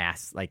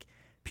mass, like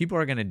people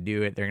are going to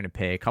do it. They're going to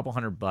pay a couple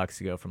 $100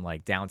 to go from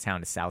like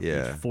downtown to South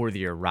Beach for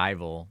the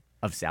arrival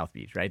of South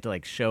Beach, right? To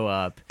like show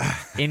up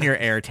in your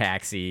air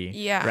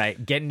taxi,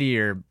 right? Get into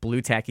your blue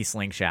tacky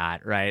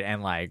Slingshot, right?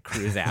 And like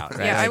cruise out,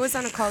 right? Yeah, like, I was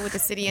on a call with the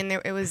city, and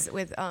it was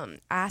with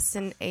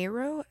Aston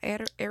Aero.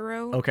 Okay.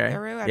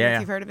 Aero. I don't know if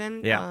you've heard of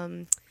him. Yeah.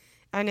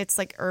 And it's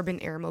like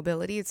urban air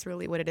mobility. It's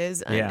really what it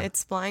is. And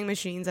it's flying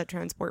machines that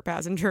transport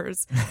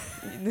passengers.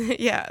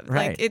 Right.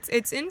 Like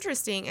it's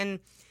interesting, and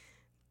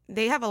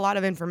they have a lot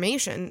of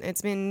information.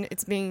 It's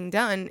being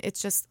done.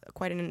 It's just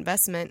quite an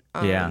investment.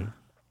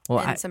 Well,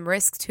 and some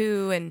risk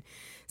too,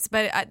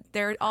 but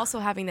they're also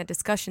having that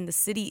discussion. The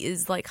city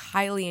is like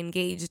highly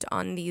engaged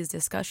on these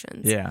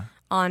discussions.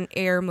 On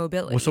air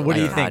mobility. Well, so what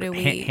do you think? How do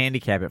we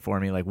handicap it for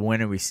me? Like,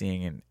 when are we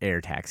seeing an air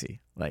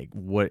taxi? Like,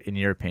 what, in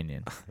your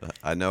opinion?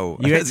 I know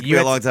it's gonna be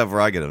a long time before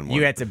I get on one.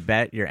 You had to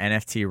bet your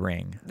NFT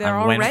ring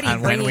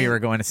on when we were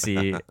going to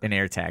see an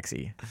air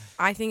taxi.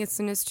 I think as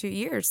soon as 2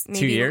 years. Maybe,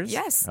 2 years?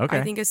 Yes. Okay.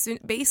 I think as soon,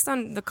 based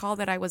on the call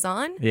that I was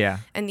on.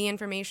 And the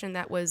information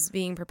that was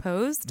being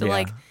proposed,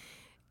 like.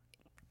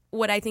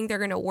 What I think they're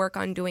going to work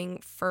on doing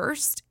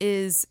first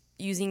is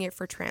using it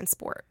for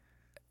transport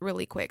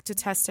really quick to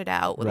test it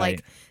out with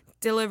like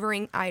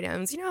delivering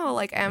items.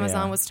 Like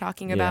Amazon was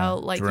talking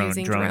about like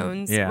using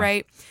drones,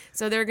 right?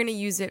 So they're going to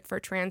use it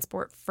for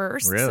transport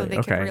first so they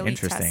can really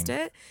test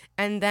it.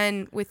 And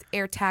then with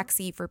air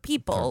taxi for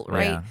people,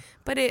 right?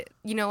 But I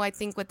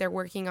think what they're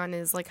working on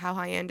is like how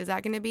high end is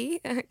that going to be?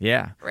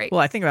 Right.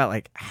 Well, I think about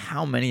like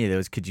how many of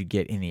those could you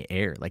get in the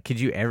air? Like could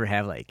you ever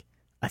have like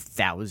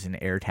 1,000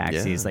 air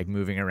taxis like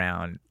moving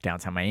around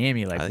downtown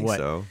Miami? Like I think what?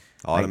 So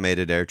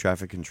automated air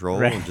traffic control,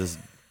 and just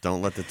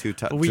don't let the two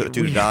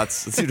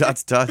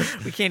dots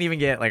touch. We can't even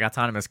get like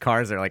autonomous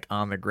cars that are like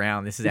on the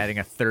ground. This is adding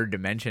a third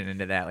dimension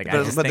into that. Like,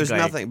 but there's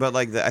nothing. But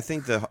like I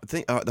think the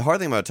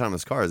hard thing about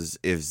autonomous cars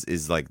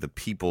is like the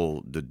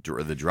people, the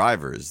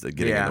drivers that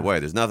getting in the way.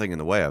 There's nothing in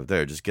the way out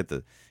there. Just get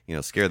the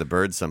scare the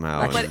birds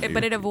somehow.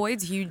 But it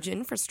avoids huge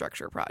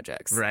infrastructure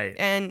projects, right?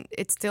 And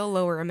it's still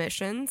lower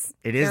emissions.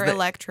 They're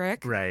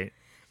electric, right?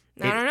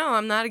 I don't know.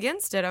 I'm not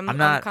against it. I'm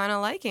kind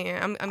of liking it.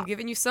 I'm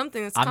giving you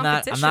something that's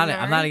competition.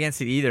 I'm not against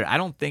it either. I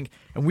don't think,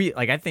 and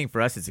I think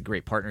for us it's a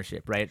great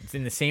partnership, right? It's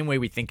in the same way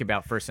we think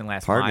about first and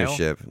last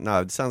partnership. Mile.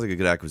 No, it sounds like a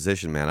good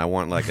acquisition, man. I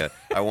want like a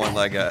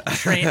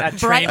train,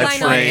 bright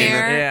line on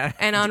air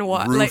and on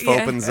water. Roof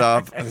opens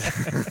up.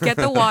 Get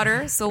the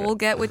water, so we'll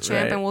get with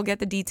Champ and we'll get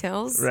the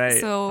details.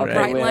 Right. So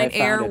bright line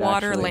air,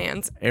 water,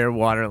 land. Air,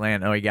 water,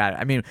 land. Oh, you got it.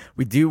 I mean,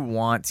 we do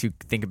want to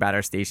think about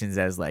our stations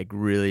as like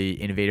really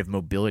innovative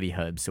mobility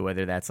hubs. So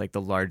whether that's like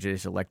the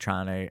largest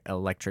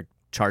electric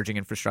charging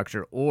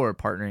infrastructure or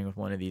partnering with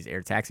one of these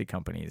air taxi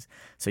companies.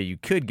 So you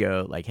could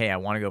go like, hey, I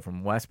want to go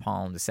from West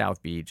Palm to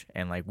South Beach,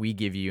 and like we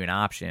give you an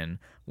option.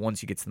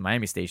 Once you get to the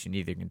Miami station,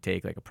 you either can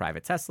take like a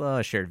private Tesla,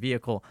 a shared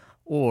vehicle,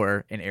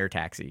 or an air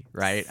taxi,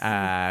 right?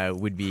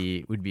 Would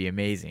be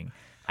amazing.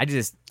 I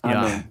just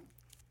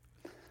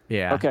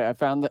yeah. Okay,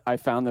 I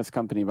found this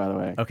company, by the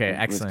way. Okay, it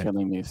excellent. It was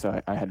killing me,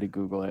 so I had to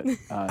Google it.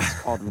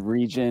 It's called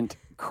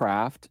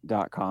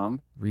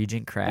RegentCraft.com.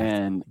 Regent Craft.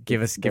 And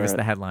give us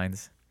the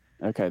headlines.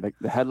 Okay, the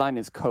headline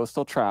is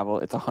Coastal Travel.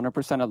 It's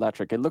 100%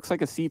 electric. It looks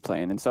like a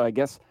seaplane, and so I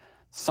guess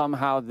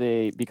somehow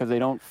because they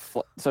don't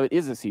so it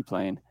is a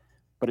seaplane,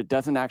 but it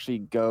doesn't actually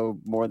go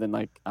more than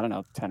like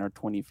 10 or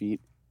 20 feet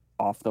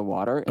off the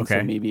water, and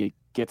so maybe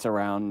gets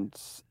around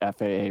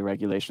FAA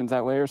regulations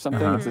that way or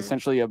something. It's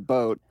essentially a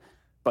boat,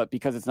 but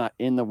because it's not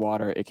in the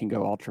water, it can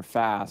go ultra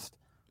fast.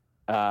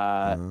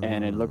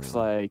 And it looks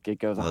like it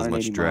goes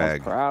 180 miles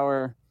per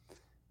hour.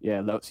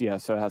 Yeah,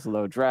 so it has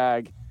low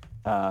drag,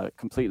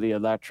 completely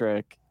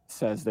electric.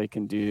 Says they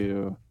can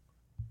do.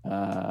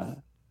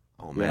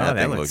 Oh man, Yeah,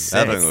 that thing looks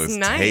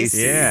nice.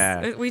 tasty.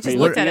 Yeah. We just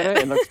looked at it.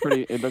 It looks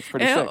pretty. It looks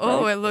pretty sick.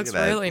 Oh, right? it looks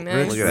Look at that. really Looks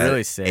nice. Look at really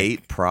that. sick.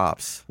 8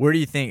 props. Where do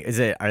you think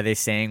are they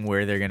saying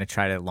where they're going to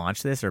try to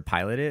launch this or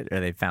pilot it,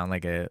 or they found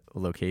like a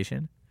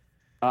location?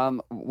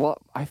 Well,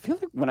 I feel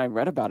like when I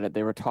read about it,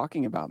 they were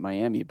talking about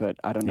Miami, but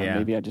I don't know. Yeah.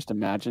 Maybe I just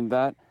imagined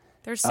that.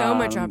 There's so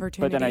much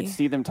opportunity. But then I'd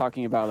see them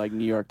talking about like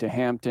New York to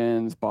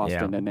Hamptons,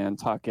 Boston Yeah. to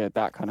Nantucket,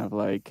 that kind of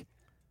like,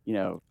 you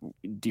know,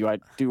 do I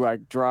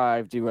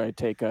drive? Do I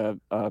take a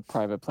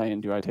private plane?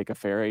 Do I take a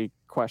ferry?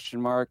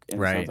 Question mark. And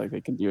it Right. sounds like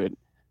they can do it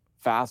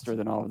faster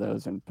than all of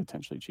those and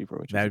potentially cheaper.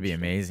 Which That is would be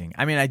interesting. amazing.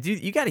 I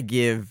mean, you got to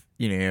give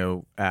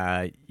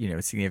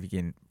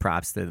significant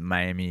props to the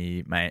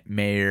Miami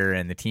mayor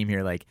and the team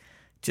here. Like,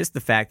 just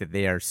the fact that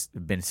they are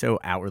been so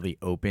outwardly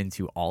open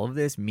to all of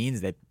this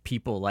means that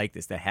people like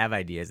this that have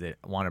ideas that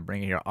want to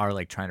bring it here are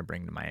like trying to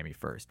bring to Miami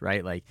first,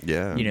 right? Like,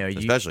 Yeah,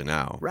 especially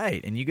now.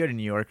 right? And you go to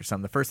New York or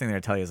something, the first thing they're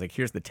gonna tell you is like,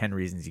 here's the 10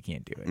 reasons you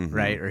can't do it,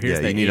 right? Or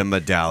here's Yeah, you need a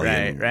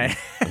medallion. right?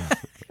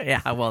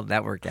 Yeah, well,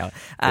 that worked out.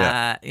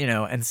 Yeah.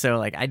 And so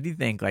like I do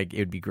think like it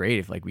would be great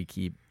if like we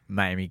keep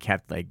Miami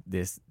kept like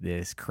this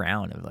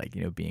crown of like,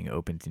 being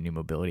open to new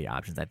mobility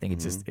options. I think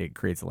it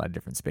creates a lot of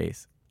different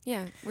space.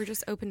 Yeah, we're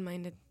just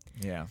open-minded.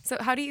 Yeah. So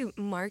how do you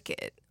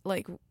market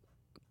like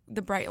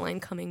the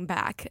Brightline coming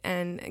back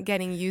and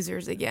getting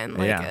users again?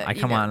 Like, I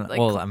come on.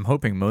 Well, I'm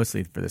hoping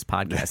mostly for this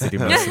podcast to do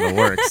most of the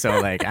work. So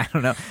like, I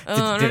don't know.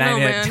 Did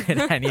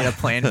I need a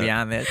plan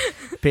beyond that?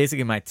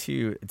 Basically,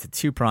 it's a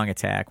 2-prong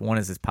attack. One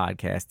is this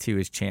podcast. 2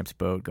 is Champ's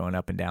Boat going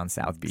up and down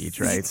South Beach.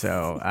 Right.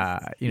 So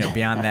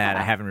beyond that,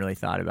 I haven't really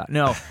thought about.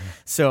 No.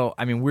 So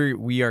I mean,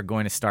 we are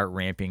going to start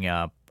ramping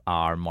up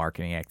our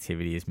marketing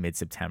activities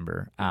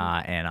mid-September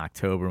and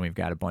October, and we've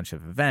got a bunch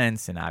of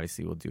events, and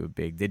obviously we'll do a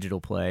big digital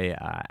play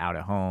out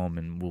at home,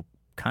 and we'll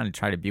kind of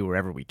try to be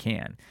wherever we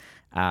can.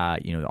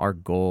 Our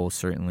goal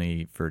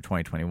certainly for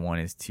 2021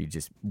 is to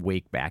just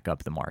wake back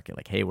up the market.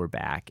 Like, hey, we're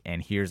back,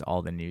 and here's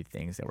all the new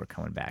things that we're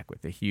coming back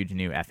with. A huge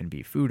new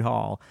F&B food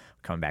hall.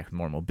 We're coming back with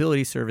more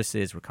mobility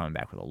services. We're coming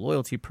back with a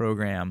loyalty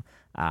program.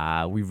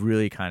 We've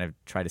really kind of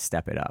tried to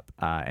step it up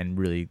and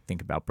really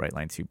think about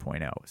Brightline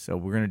 2.0. So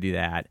we're going to do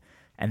that.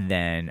 And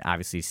then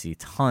obviously see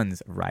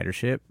tons of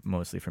ridership,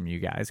 mostly from you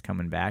guys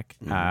coming back.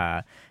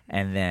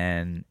 And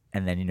then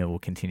we'll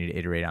continue to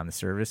iterate on the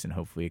service and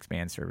hopefully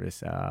expand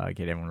service,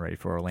 get everyone ready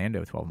for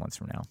Orlando 12 months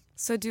from now.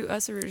 So do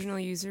us original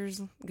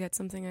users get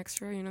something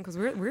extra? Because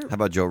we're How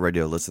about Joe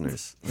Radio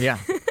listeners? Yeah.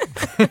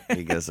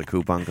 You get us a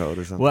coupon code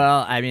or something?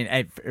 Well, I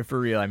mean,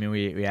 for real, I mean,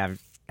 we have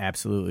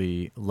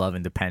absolutely love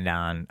and depend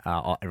on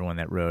everyone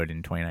that rode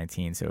in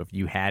 2019. So if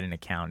you had an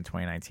account in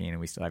 2019 and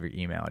we still have your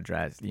email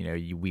address,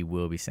 we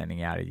will be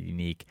sending out a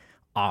unique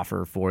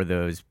offer for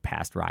those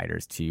past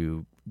riders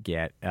to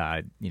get,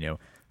 a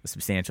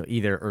substantial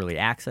either early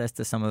access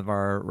to some of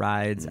our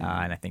rides.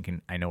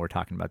 And I know we're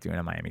talking about doing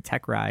a Miami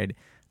Tech ride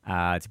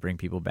to bring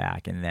people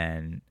back. And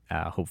then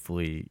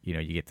hopefully,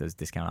 you get those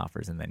discount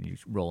offers and then you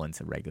roll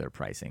into regular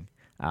pricing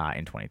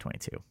in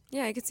 2022.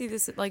 Yeah, I could see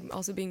this like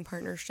also being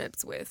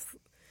partnerships with.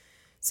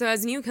 So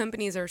as new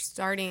companies are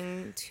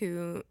starting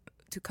to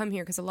come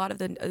here, because a lot of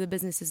the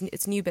business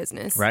it's new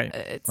business,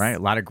 right? Right, a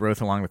lot of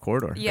growth along the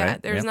corridor. Yeah,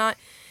 right? there's not.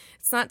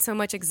 It's not so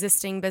much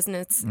existing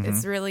business.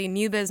 It's really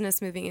new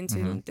business moving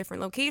into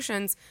different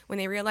locations. When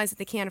they realize that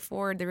they can't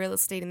afford the real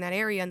estate in that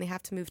area and they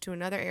have to move to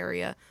another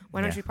area,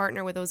 why don't you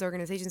partner with those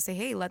organizations and say,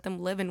 hey, let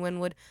them live in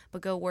Wynwood,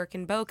 but go work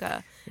in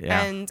Boca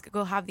and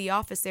go have the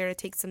office there. It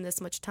takes them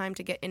this much time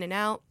to get in and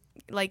out.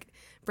 Like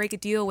break a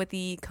deal with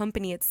the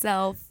company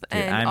itself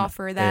and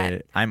offer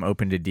that. I'm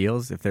open to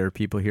deals. If there are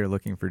people here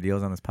looking for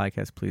deals on this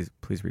podcast,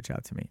 please reach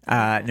out to me.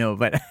 No,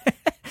 but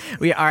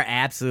we are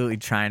absolutely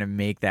trying to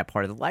make that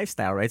part of the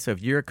lifestyle, right? So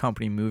if you're a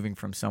company moving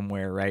from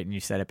somewhere, right, and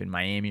you set up in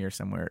Miami or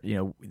somewhere,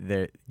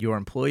 your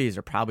employees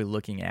are probably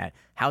looking at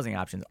housing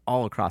options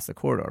all across the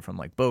corridor, from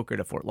like Boca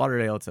to Fort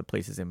Lauderdale to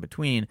places in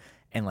between.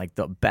 And like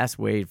the best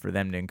way for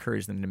them to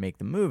encourage them to make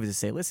the move is to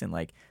say, listen,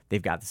 like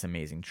they've got this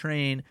amazing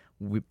train.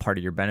 Part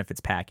of your benefits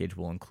package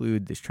will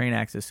include this train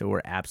access. So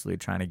we're absolutely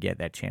trying to get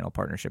that channel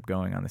partnership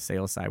going on the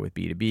sales side with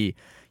B2B,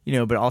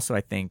 but also I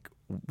think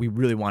we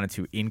really wanted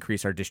to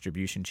increase our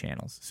distribution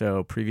channels.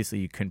 So previously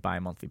you couldn't buy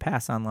a monthly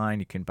pass online.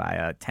 You couldn't buy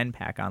a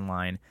 10-pack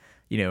online,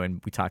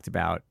 and we talked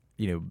about,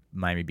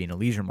 Miami being a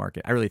leisure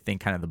market. I really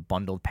think kind of the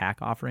bundled pack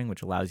offering,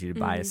 which allows you to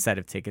buy a set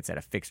of tickets at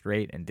a fixed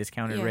rate and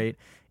discounted rate,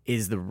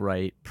 is the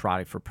right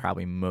product for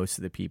probably most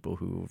of the people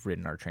who've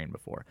ridden our train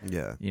before.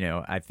 Yeah.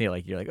 I feel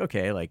like you're like,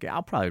 okay, like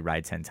I'll probably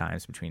ride 10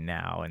 times between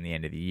now and the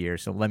end of the year.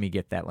 So let me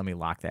get that. Let me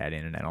lock that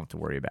in and I don't have to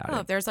worry about it.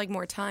 If there's like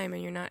more time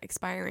and you're not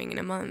expiring in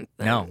a month.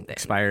 Then No,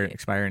 expire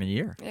in a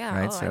year. Yeah.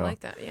 Right? I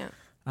like that. Yeah.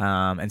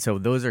 And so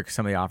those are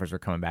some of the offers we're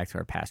coming back to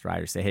our past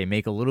riders. Say, hey,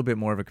 make a little bit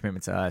more of a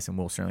commitment to us, and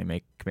we'll certainly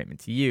make a commitment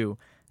to you.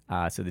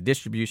 So the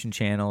distribution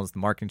channels, the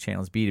marketing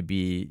channels,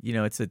 B2B,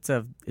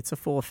 it's a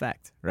full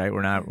effect, right?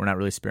 We're not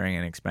really sparing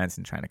any expense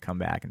and trying to come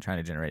back and trying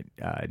to generate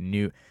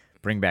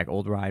bring back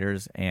old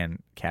riders and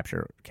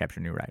capture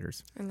new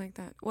riders. I like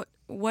that.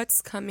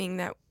 What's coming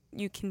that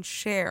you can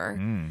share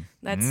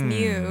that's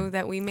new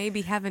that we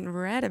maybe haven't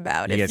read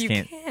about? You if guys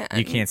you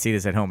you can't see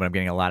this at home, but I'm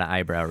getting a lot of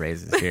eyebrow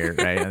raises here,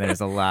 right? And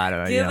there's a lot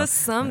of give us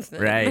something,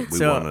 right?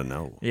 We want to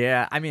know.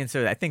 Yeah, I mean,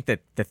 so I think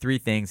that the three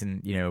things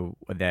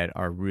that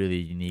are really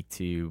unique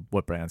to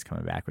what Brightline's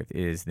coming back with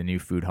is the new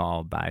food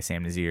hall by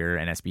Sam Nazir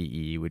and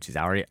SBE, which is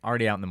already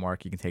out in the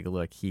market. You can take a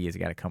look. He has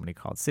got a company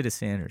called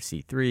Citizen or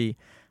C3.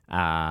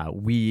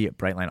 We,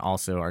 Brightline,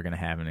 also are going to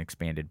have an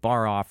expanded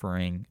bar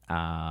offering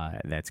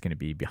that's going to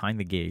be behind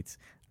the gates,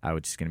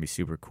 which is going to be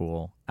super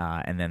cool.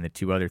 And then the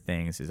two other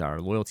things is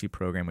our loyalty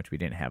program, which we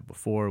didn't have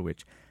before,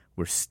 which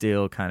we're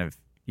still kind of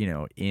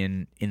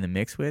in the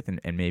mix with,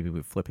 and maybe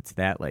we flip it to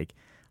that. Like,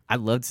 I'd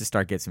love to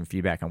start getting some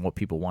feedback on what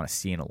people want to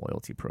see in a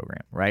loyalty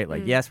program, right?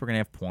 Like, yes, we're going to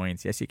have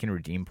points. Yes, you can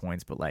redeem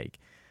points, but like,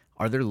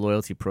 are there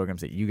loyalty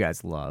programs that you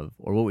guys love,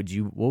 or what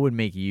would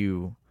make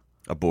you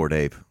a Bored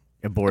Ape?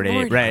 A Bored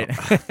Ape, right?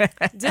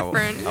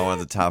 Different. I want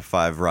the top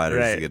 5 riders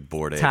Right. to get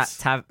Bored Apes.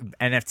 Top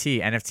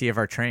NFT of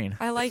our train.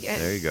 I like it.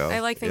 There you go. I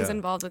like things Yeah.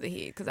 involved with the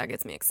heat because that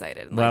gets me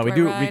excited. Well, Like,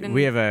 we do I ride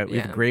we have and-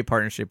 a great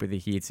partnership with the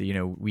Heat. So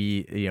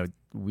we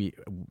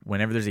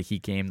whenever there's a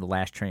Heat game, the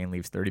last train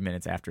leaves 30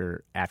 minutes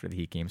after the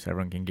Heat game, so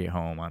everyone can get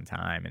home on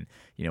time. And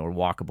we're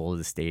walkable to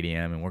the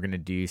stadium, and we're gonna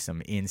do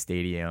some in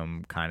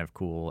stadium kind of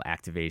cool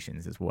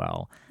activations as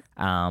well.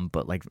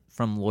 But like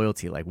from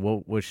loyalty, like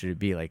what should it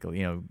be like?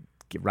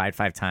 Ride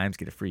 5 times,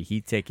 get a free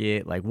Heat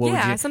ticket. Like what?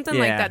 would you, something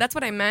like that. That's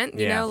what I meant.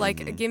 You Yeah. know,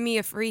 like give me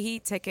a free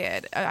Heat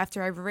ticket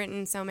after I've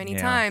ridden so many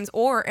Yeah. times,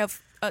 or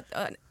if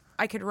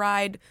I could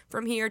ride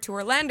from here to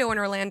Orlando when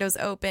Orlando's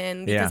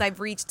open because Yeah.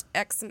 I've reached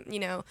X.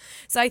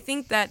 So I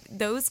think that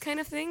those kind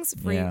of things,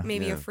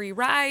 maybe a free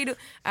ride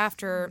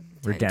after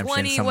 10, Redemption,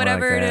 20, something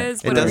whatever like it that.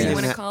 is, It whatever doesn't you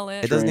even want to ha- call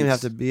it. It doesn't even have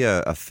Drinks. to be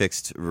a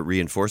fixed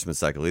reinforcement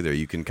cycle either.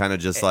 You can kind of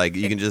just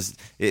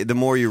the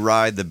more you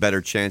ride, the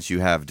better chance you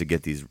have to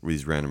get these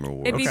random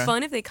rewards. It'd be Okay.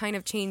 fun if they kind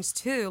of changed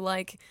too,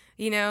 like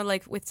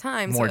with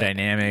time. more So-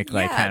 dynamic,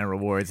 like Yeah. kind of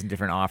rewards and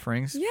different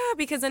offerings. Yeah,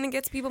 because then it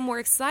gets people more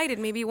excited.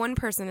 Maybe one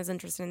person is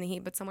interested in the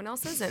Heat, but someone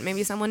else isn't.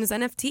 Maybe someone is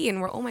NFT,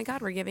 and oh my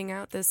God, we're giving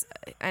out this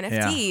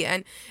NFT.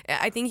 And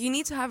I think you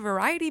need to have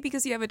variety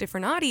because you have a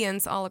different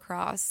audience all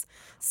across.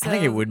 So, I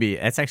think it would be.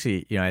 That's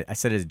actually, I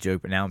said it as a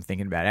joke, but now I'm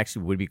thinking about it.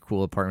 Actually would be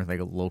cool to partner with like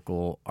a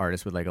local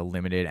artist with like a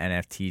limited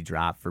NFT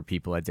drop for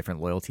people at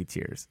different loyalty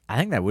tiers. I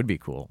think that would be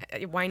cool.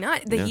 Why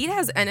not? The Heat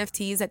has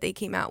NFTs that they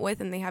came out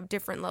with, and they have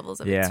different levels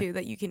of Yeah. it too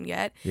that you can get.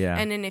 Yeah.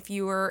 And then if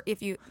you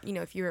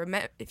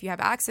have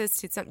access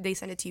to some, they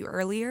send it to you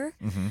earlier.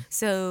 Mm-hmm.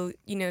 So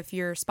if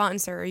you're a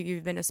sponsor, or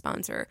you've been a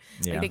sponsor,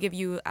 Yeah. they give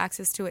you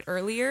access to it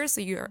earlier,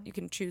 so you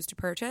can choose to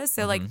purchase.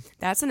 So Mm-hmm. like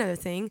that's another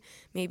thing.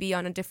 Maybe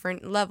on a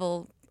different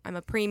level, I'm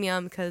a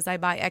premium because I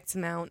buy X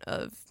amount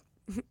of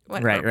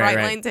whatever Right.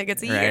 Brightline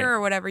tickets a Right. year or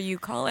whatever you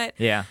call it.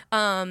 Yeah.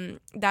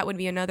 That would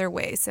be another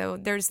way.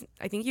 So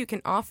I think you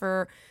can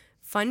offer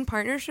fun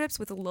partnerships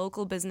with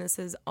local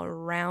businesses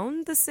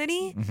around the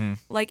city, Mm-hmm.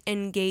 like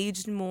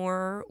engaged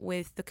more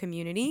with the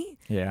community,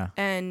 Yeah.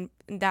 and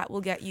that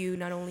will get you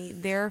not only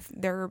their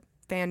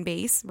fan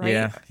base, right?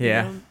 Yeah, You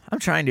yeah. know, I'm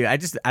trying to.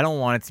 I don't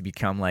want it to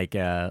become like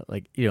a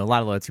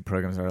lot of loyalty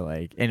programs are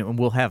like, and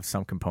we'll have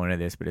some component of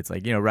this, but it's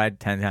like ride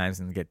 10 times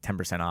and get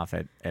 10% off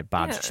at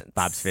Bob's Yeah,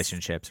 Bob's Fish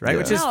and Chips, right? Yeah.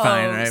 Which is no,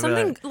 fine, right? But,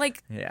 Something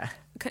like yeah.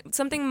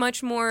 something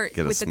much more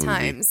Get a with the smoothie.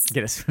 times.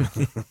 Get a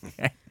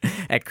smoothie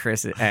at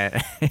Chris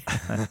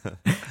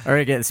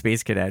or get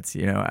Space Cadets,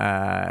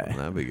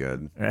 That'd be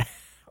good.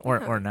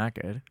 or not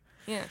good.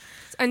 Yeah.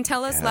 And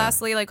tell us Yeah.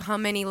 lastly, like how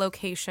many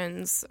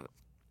locations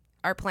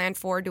are planned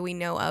for? Do we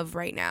know of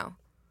right now?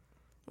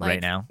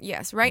 Right now?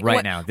 Yes, right. Right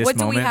what, now, this what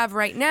do we moment? have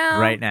right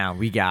now? Right now,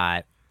 we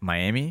got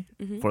Miami,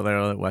 Mm-hmm. Fort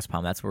Lauderdale, West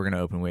Palm. That's what we're going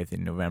to open with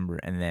in November.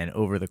 And then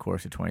over the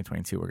course of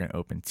 2022, we're going to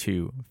open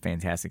 2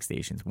 fantastic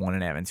stations, one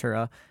in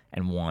Aventura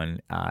and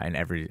one in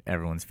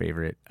everyone's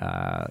favorite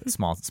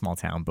small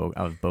town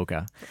of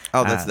Boca.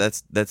 Oh,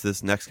 that's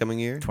this next coming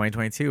year.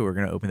 2022, we're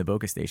going to open the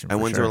Boca station. And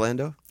for when's sure.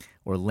 Orlando?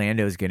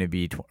 Orlando is going to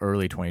be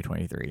early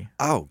 2023.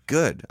 Oh,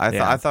 good.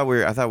 Yeah. I thought we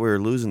were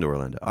losing to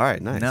Orlando. All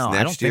right, nice. No, I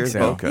next don't think year's so.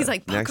 Boca. He's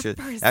like, next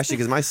Boca year. first. Actually,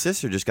 because my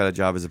sister just got a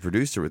job as a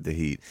producer with the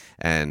Heat,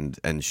 and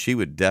she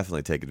would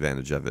definitely take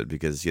advantage of it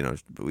because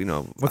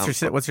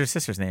What's your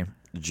sister's name?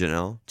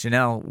 Janelle.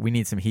 Janelle, we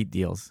need some Heat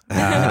deals.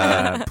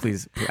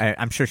 Please.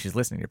 I'm sure she's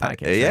listening to your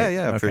podcast.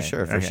 Yeah, right? for Okay,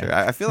 sure, for okay. sure.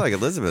 I feel like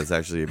Elizabeth's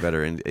actually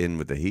better in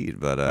with the Heat,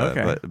 but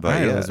Okay. but All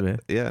right, yeah, Elizabeth.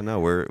 yeah, no,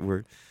 we're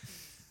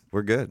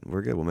good.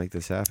 We're good. We'll make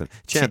this happen.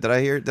 Champ, did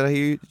I hear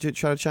you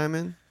try to chime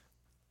in?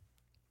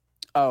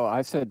 Oh,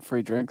 I said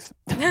free drinks.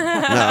 No,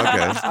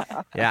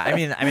 okay. Yeah, I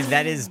mean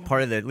that is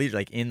part of the leisure,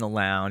 like in the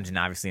lounge and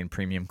obviously in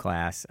premium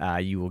class,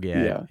 you will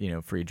get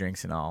free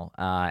drinks and all,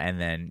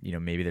 and then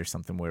maybe there's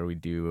something where we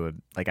do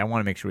like I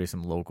want to make sure we have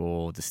some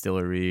local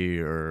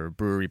distillery or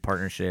brewery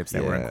partnerships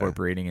that we're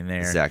incorporating in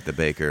there. Zach the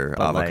Baker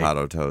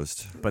avocado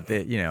toast. But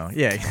yeah,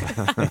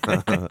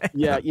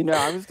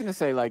 I was gonna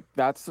say like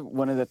that's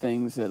one of the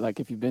things that like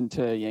if you've been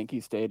to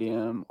Yankee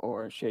Stadium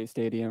or Shea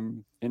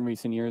Stadium in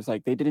recent years,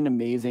 like they did an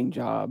amazing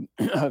job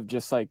of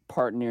just like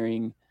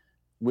partnering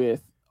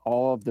with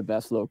all of the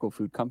best local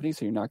food companies,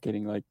 so you're not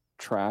getting like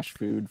trash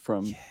food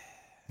from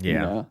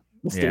the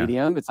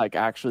stadium. It's like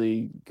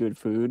actually good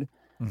food.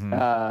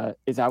 Mm-hmm.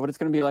 Is that what it's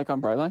going to be like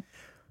on Brightline?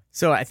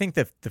 So I think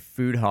the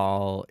food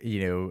hall,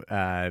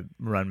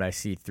 run by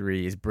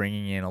C3 is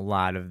bringing in a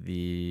lot of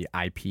the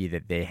IP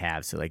that they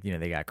have. So like,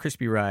 they got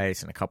crispy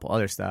rice and a couple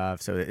other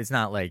stuff. So it's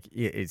not like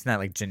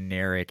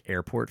generic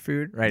airport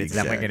food, right? Exactly. It's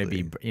definitely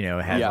going to be,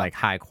 have like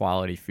high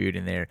quality food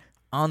in there.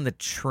 On the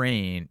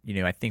train,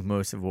 I think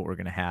most of what we're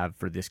going to have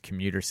for this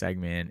commuter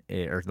segment,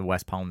 or the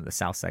West Palm, the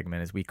South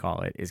segment, as we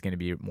call it, is going to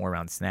be more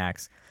around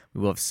snacks.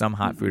 We will have some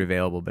hot food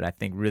available, but I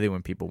think really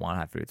when people want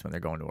hot food, it's when they're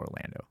going to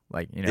Orlando.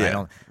 Like,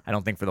 I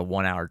don't think for the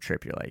 1 hour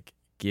trip, you're like,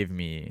 give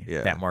me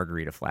that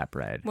margarita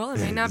flatbread. Well, it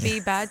may not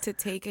be bad to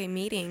take a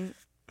meeting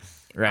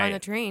on the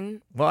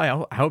train.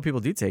 Well, I hope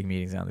people do take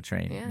meetings on the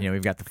train. Yeah.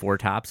 We've got the 4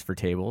 tops for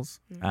tables.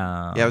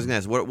 I was gonna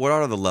ask, what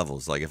are the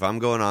levels? Like, if I'm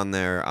going on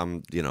there,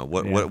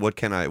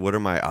 what are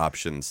my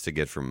options to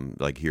get from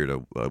like here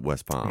to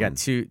West Palm? We got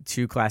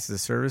two classes of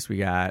service. We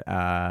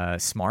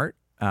got Smart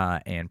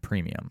and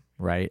Premium,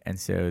 right? And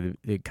so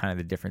the kind of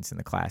the difference in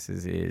the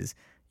classes is,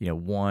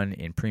 one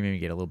in Premium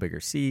you get a little bigger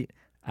seat.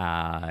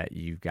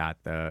 You've got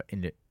the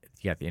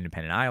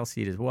independent aisle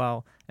seat as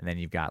well, and then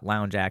you've got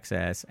lounge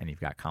access, and you've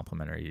got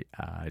complimentary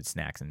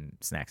snacks and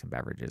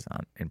beverages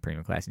in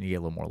premium class, and you get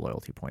a little more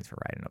loyalty points for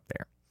riding up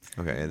there.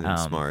 Okay, and then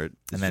Smart.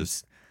 And then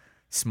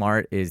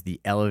Smart is the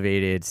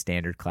elevated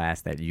standard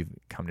class that you've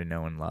come to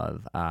know and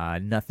love.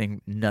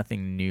 Nothing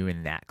new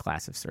in that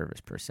class of service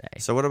per se.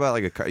 So what about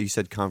like you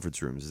said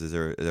conference rooms?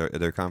 Are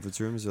there conference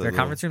rooms? There are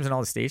conference rooms in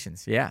all the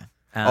stations. Yeah.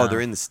 They're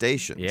in the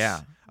stations.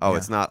 Yeah. Oh,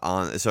 it's not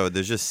on. So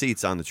there's just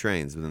seats on the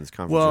trains, but then there's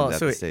conference rooms at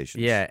the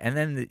stations. Yeah, and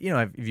then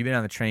if you've been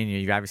on the train,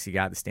 you've obviously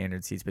got the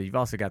standard seats, but you've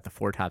also got the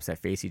 4 tops that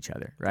face each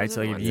other, right?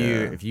 So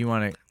if you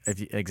want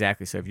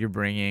to, so if you're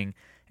bringing,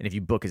 and if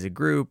you book as a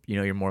group,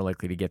 you're more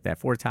likely to get that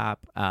 4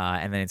 top,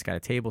 and then it's got a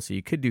table, so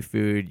you could do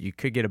food, you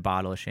could get a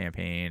bottle of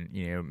champagne,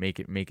 make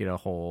it a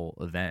whole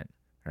event,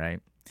 right?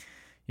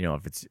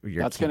 If it's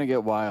that's gonna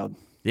get wild.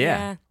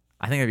 Yeah,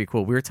 I think that'd be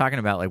cool. We were talking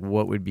about like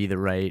what would be the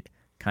right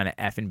kind of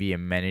F&B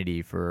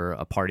amenity for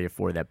a party of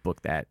 4 that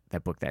booked that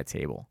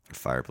table.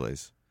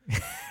 Fireplace.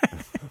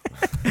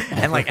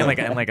 and like a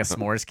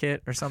s'mores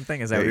kit or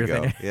something. Is that what you're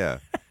thinking? Yeah.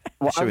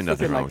 Well, I was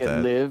nothing thinking wrong like with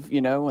at that.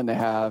 Live, when they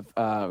have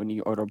when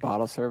you order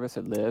bottle service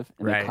at Live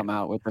and they come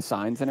out with the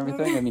signs and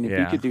everything. I mean, if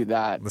you could do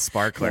that, the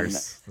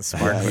sparklers, do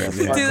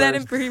that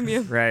in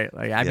Premium, right?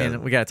 Like, I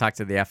mean, we got to talk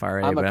to the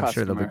FRA, but I'm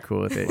sure they'll be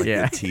cool with it. Like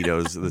yeah,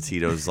 the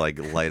Tito's like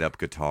light up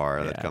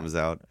guitar that comes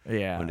out.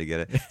 Yeah, when to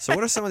get it. So,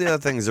 what are some of the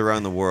other things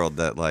around the world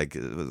that like?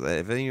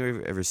 Have any of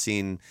you ever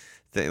seen?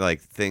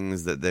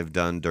 Things that they've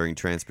done during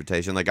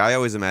transportation. Like I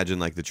always imagine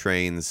like the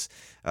trains,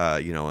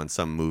 in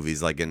some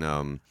movies, like in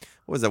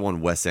what was that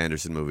one Wes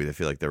Anderson movie? I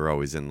feel like they were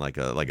always in like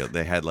a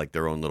they had like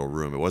their own little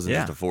room. It wasn't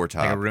just a 4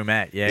 top, like a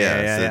roomette.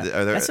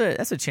 Yeah. So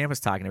that's what Champ was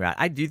talking about.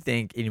 I do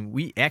think, and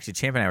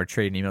Champ and I were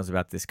trading emails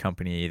about this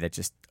company that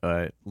just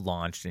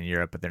launched in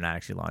Europe, but they're not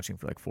actually launching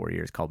for like 4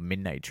 years, called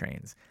Midnight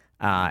Trains.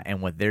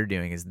 And what they're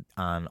doing is they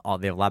have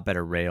a lot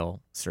better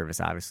rail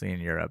service, obviously, in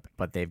Europe,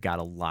 but they've got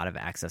a lot of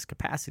access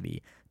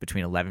capacity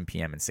between 11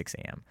 p.m. and 6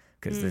 a.m.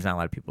 because there's not a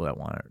lot of people that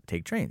want to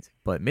take trains.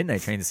 But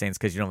Midnight Trains is saying it's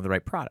because you don't have the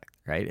right product,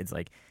 right? It's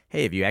like,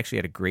 hey, if you actually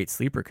had a great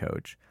sleeper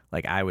coach,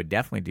 like I would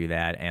definitely do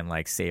that and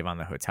like save on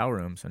the hotel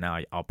room. So now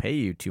I'll pay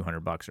you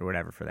 $200 or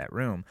whatever for that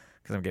room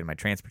because I'm getting my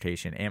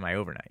transportation and my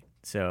overnight.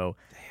 So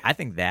I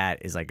think that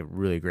is like a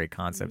really great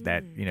concept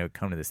that,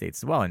 come to the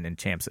States as well. And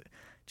Champ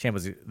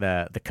was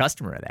the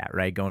customer of that,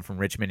 right? Going from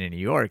Richmond to New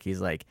York,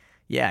 he's like,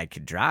 yeah, I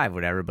could drive,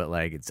 whatever, but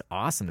like it's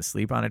awesome to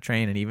sleep on a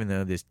train. And even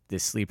though this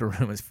sleeper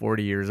room is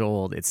 40 years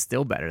old, it's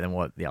still better than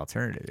what the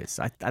alternative is.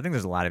 So I think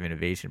there's a lot of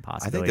innovation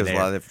possibility. I think there's a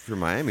lot of it for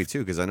Miami too,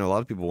 because I know a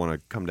lot of people want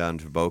to come down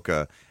to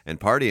Boca and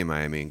party in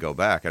Miami and go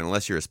back. And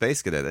unless you're a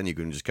space cadet, then you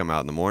can just come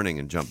out in the morning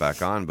and jump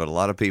back on. But a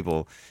lot of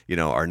people,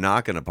 are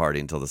not going to party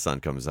until the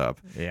sun comes up.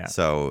 Yeah.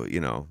 So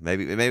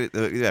maybe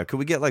could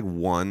we get like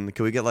one?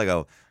 Could we get like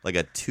a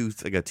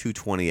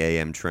 2:20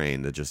 a.m.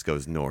 train that just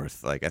goes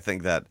north? Like I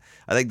think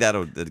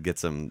that'll get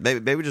some.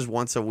 Maybe just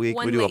once a week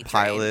we do a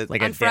pilot,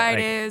 like on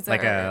Fridays,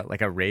 like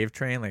a rave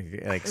train,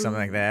 like something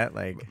like that.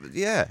 Like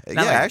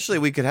actually,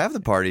 we could have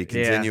the party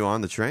continue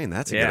on the train.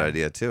 That's a good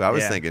idea too. I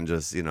was thinking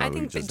just I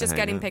think just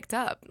getting picked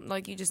up.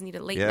 Like you just need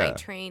a late night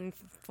train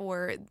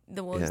for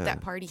the ones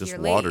that party just here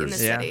waters. late in the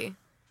city.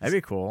 That'd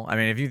be cool. I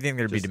mean, if you think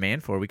there'd be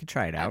demand for it, we could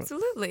try it out.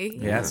 Absolutely.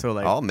 Yeah. So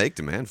like, I'll make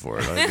demand for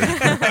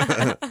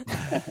it.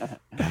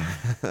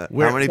 How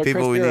many But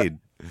people Chris, we you're- need?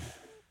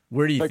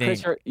 Where do you But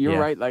think? Chris, you're yeah.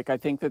 right. Like I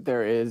think that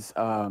there is.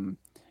 Yeah,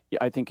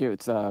 I think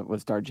it's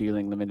was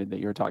Darjeeling Limited that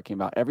you were talking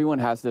about. Everyone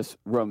has this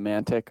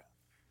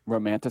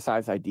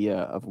romanticized idea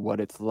of what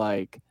it's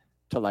like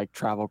to like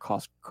travel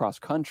cross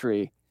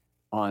country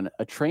on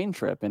a train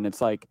trip, and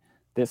it's like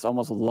this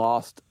almost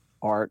lost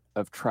art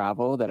of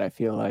travel that I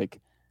feel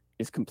like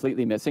is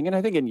completely missing. And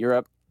I think in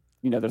Europe,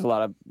 there's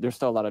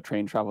still a lot of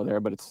train travel there,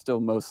 but it's still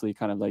mostly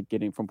kind of like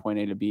getting from point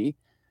A to B.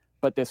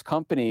 But this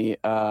company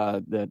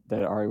that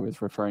Ari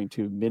was referring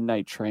to,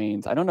 Midnight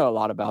Trains, I don't know a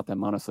lot about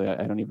them, honestly.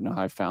 I don't even know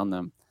how I found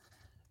them.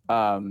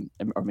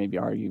 Or maybe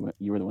Ari,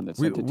 you were the one that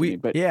sent it to me.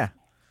 But yeah.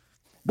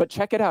 But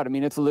check it out. I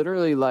mean, it's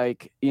literally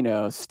like,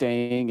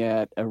 staying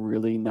at a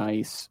really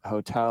nice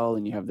hotel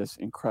and you have this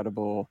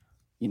incredible,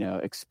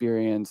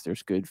 experience.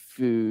 There's good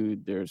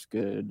food. There's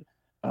good,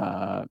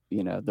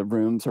 the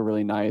rooms are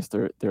really nice.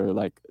 They're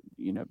like,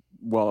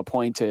 well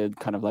appointed,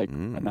 kind of like a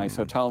nice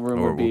hotel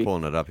room would be. We're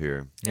pulling it up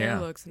here. Yeah.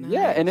 It looks nice.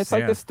 Yeah, and it's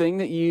like Yeah. this thing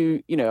that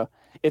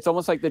it's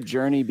almost like the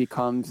journey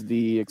becomes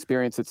the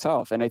experience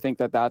itself. And I think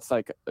that that's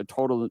like a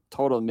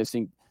total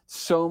missing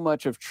so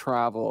much of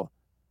travel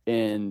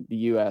in the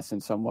U.S.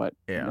 and somewhat,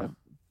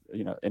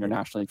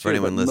 internationally too. For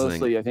anyone but listening-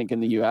 mostly, I think in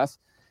the U.S.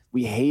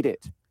 we hate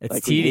it. It's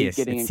Like, we hate tedious.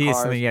 getting It's in tedious.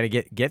 cars. Something you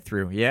got to get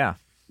through. Yeah.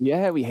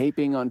 Yeah, we hate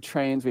being on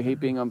trains. We hate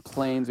being on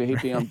planes. We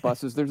hate being on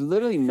buses. There's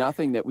literally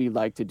nothing that we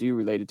like to do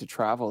related to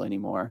travel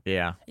anymore.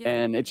 Yeah. Yeah.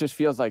 And it just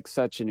feels like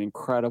such an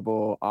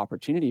incredible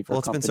opportunity for Well,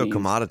 it's been so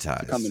companies commoditized.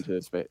 to come into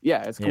this space.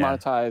 Yeah, it's Yeah.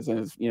 commoditized and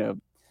it's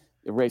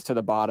a race to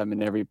the bottom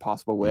in every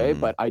possible way. Mhm.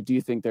 But I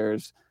do think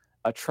there's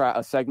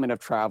a segment of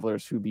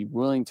travelers who'd be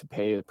willing to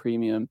pay a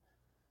premium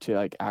to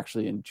like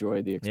actually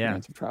enjoy the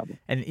experience of travel.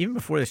 And even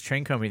before this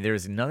train company, there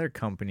was another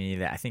company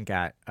that I think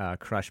got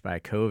crushed by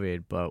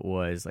COVID, but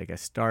was like a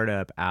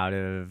startup out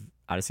of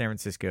San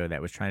Francisco that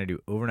was trying to do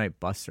overnight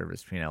bus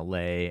service between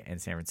LA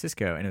and San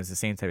Francisco. And it was the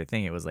same type of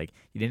thing. It was like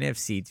you didn't have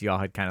seats. You all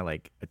had kind of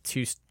like a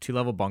two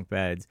level bunk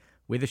beds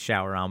with a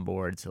shower on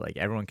board. So like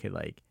everyone could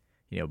like,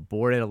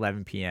 board at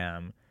 11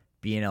 p.m.,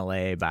 be in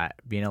LA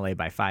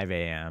by 5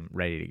 a.m.,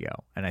 ready to go.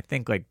 And I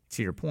think like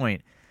to your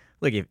point,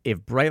 look,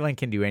 if Brightline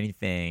can do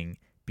anything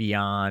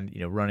beyond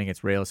running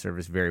its rail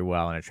service very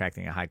well and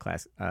attracting a high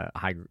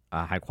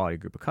quality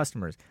group of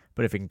customers,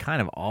 but if it can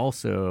kind of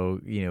also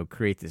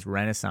create this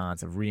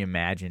renaissance of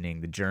reimagining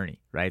the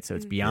journey, right? So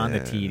it's beyond the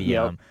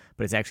tedium,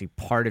 but it's actually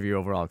part of your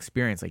overall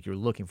experience, like you're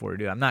looking forward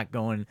to do. I'm not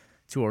going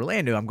to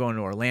Orlando. I'm going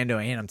to Orlando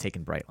and I'm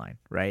taking Brightline,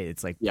 right?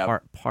 It's like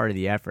part of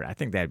the effort. I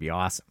think that'd be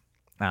awesome.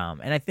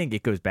 And I think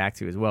it goes back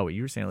to as well what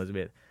you were saying,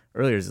 Elizabeth,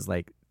 earlier is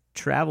like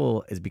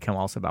travel has become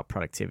also about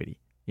productivity.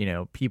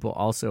 People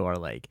also are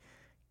like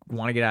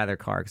want to get out of their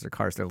car because their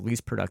car is their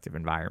least productive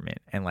environment,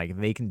 and like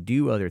they can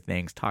do other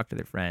things, talk to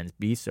their friends,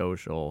 be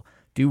social,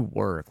 do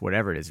work,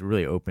 whatever it is. It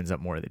really opens up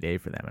more of the day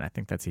for them, and I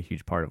think that's a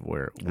huge part of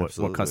what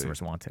Absolutely.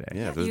 customers want today.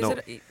 Yeah, if there's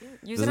Use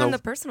there's it on no-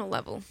 the personal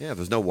level. if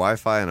there's no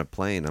Wi-Fi on a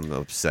plane, I'm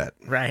upset.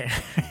 Right.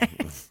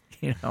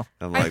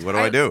 I'm like, what do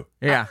I do?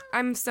 Yeah.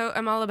 I'm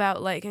all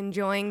about like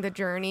enjoying the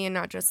journey and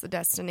not just the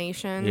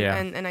destination. Yeah.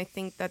 And I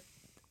think that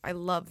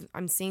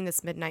I'm seeing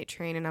this midnight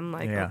train and I'm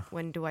like, Yeah. oh,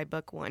 when do I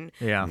book one?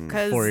 Yeah.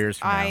 Because 4 years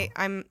from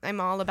now. I'm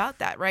all about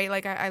that, right?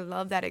 Like I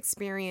love that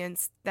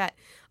experience that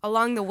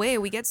along the way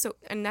we get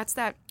and that's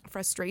that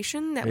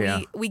frustration that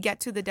Yeah. we get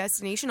to the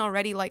destination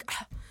already like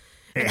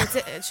and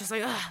it's just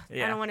like I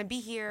Yeah. don't want to be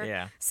here.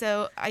 Yeah.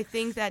 So I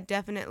think that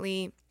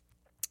definitely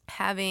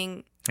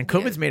having And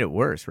COVID's made it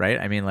worse, right?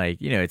 I mean, like,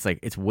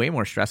 it's way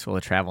more stressful to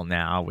travel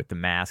now with the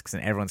masks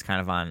and everyone's kind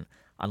of on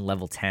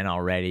level 10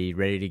 already,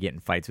 ready to get in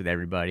fights with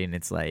everybody. And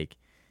it's like,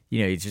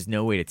 it's just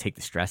no way to take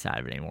the stress out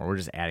of it anymore. We're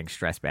just adding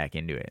stress back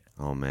into it.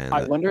 Oh man,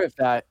 I wonder if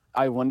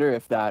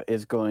that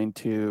is going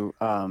to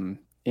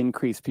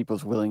increase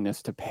people's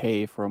willingness to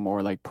pay for a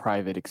more like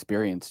private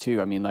experience too.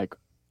 I mean, like,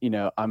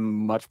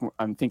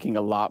 I'm thinking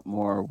a lot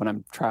more when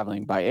I'm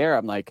traveling by air.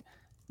 I'm like,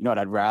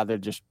 I'd rather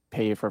just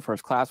pay for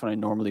first class when I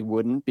normally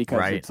wouldn't, because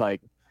Right. it's like,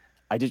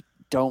 I just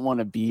don't want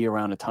to be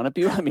around a ton of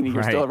people. I mean, you're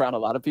Right. still around a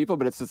lot of people,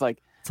 but it's just like,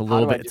 It's a how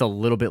little do I bit. It's a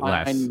little bit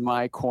less. find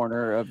my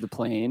corner of the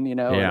plane,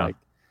 Yeah. Like,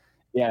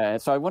 yeah.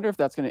 So I wonder if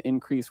that's going to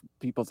increase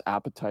people's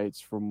appetites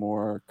for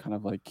more kind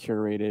of like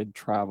curated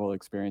travel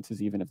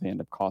experiences, even if they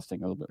end up costing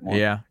a little bit more.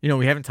 Yeah.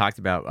 We haven't talked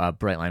about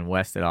Brightline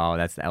West at all.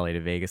 That's the LA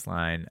to Vegas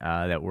line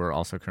that we're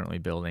also currently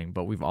building.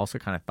 But we've also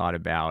kind of thought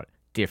about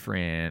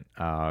different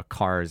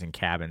cars and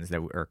cabins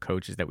or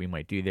coaches that we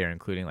might do there,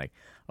 including like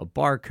a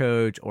bar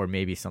coach or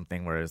maybe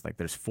something where it's like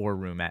there's 4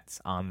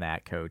 roomettes on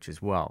that coach as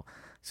well.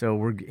 So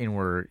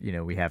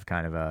we have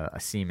kind of a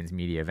Siemens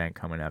media event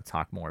coming up,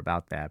 talk more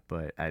about that.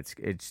 But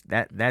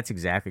that's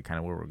exactly kind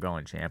of where we're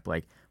going, Champ.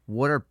 Like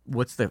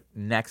what's the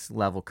next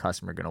level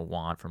customer going to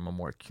want from a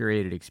more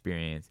curated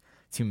experience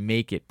to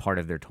make it part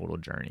of their total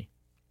journey?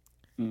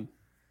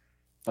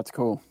 That's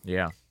cool.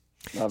 Yeah.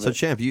 Love So, it.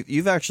 Champ,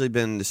 you've actually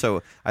been.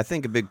 So, I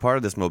think a big part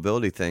of this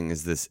mobility thing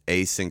is this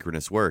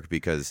asynchronous work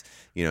because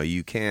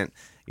you can't.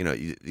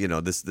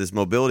 this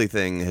mobility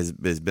thing has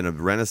been a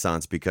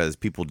renaissance because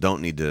people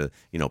don't need to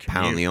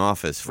pound the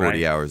office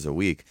 40 hours a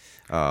week.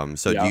 So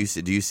do you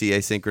see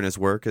asynchronous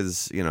work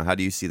as how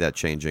do you see that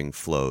changing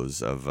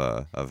flows of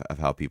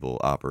how people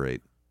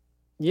operate?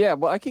 Yeah,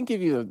 well, I can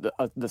give you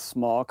the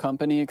small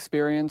company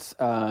experience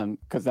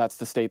because that's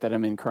the state that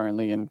I'm in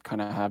currently and kind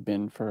of have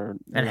been for.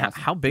 And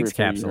how big's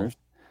Capsule?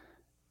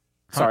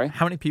 Sorry,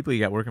 how many people you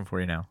got working for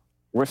you now?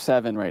 We're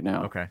 7 right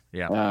now. Okay,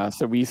 yeah.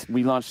 So we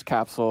launched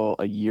Capsule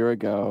a year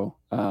ago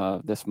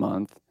this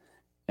month,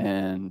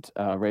 and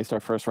raised our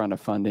first round of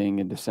funding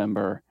in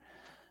December,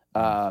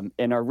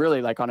 and are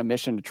really like on a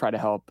mission to try to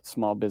help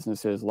small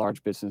businesses,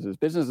 large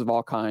businesses of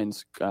all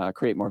kinds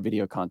create more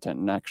video content.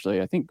 And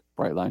actually, I think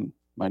Brightline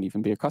might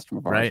even be a customer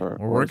of ours. Right,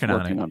 we're working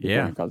on it.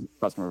 Yeah,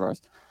 customer of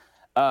ours.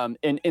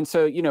 And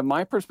so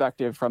my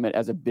perspective from it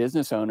as a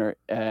business owner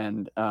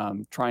and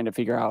trying to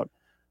figure out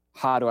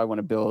how do I want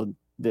to build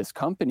this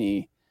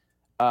company,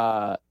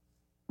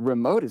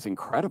 remote is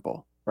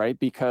incredible, right?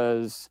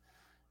 Because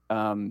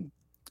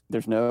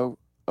there's no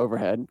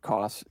overhead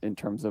costs in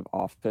terms of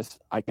office.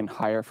 I can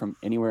hire from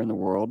anywhere in the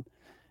world,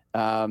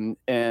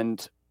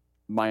 and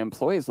my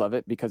employees love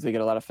it because they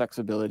get a lot of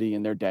flexibility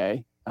in their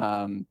day.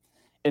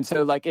 And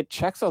so like it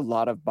checks a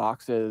lot of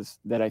boxes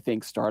that I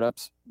think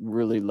startups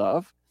really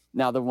love.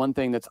 Now, the one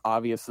thing that's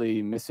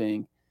obviously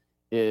missing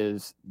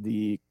is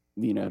the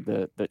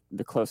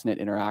close-knit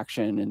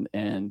interaction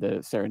and the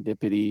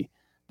serendipity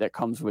that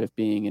comes with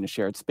being in a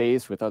shared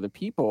space with other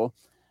people.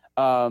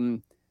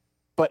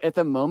 But at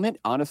the moment,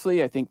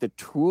 honestly, I think the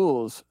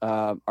tools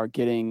are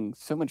getting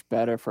so much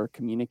better for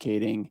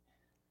communicating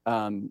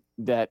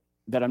that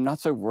I'm not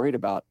so worried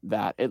about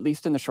that, at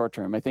least in the short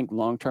term. I think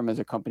long term, as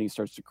a company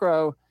starts to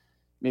grow,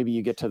 maybe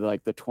you get to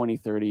the 20,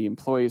 30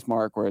 employees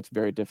mark where it's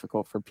very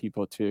difficult for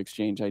people to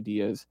exchange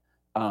ideas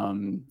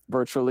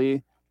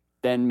virtually.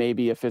 Then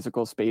maybe a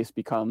physical space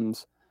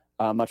becomes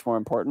much more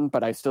important.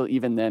 But I still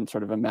even then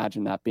sort of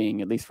imagine that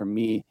being, at least for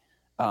me,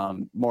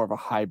 more of a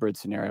hybrid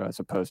scenario as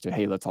opposed to,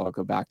 hey, let's all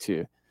go back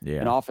to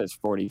an office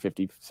 40,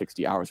 50,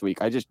 60 hours a week.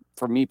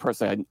 For me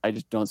personally, I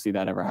just don't see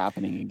that ever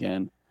happening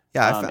again.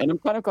 Yeah, and I'm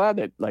kind of glad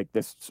that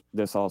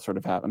this all sort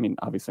of happened. I mean,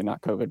 obviously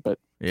not COVID, but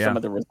some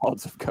of the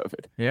results of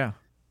COVID. Yeah.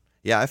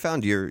 Yeah, I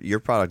found your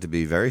product to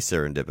be very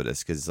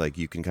serendipitous because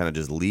you can kind of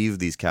just leave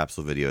these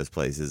capsule videos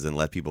places and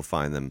let people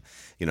find them.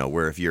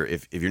 Where if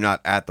you're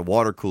not at the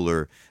water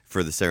cooler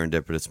for the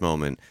serendipitous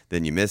moment,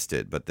 then you missed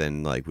it. But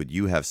then would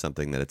you have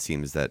something that it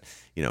seems that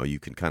you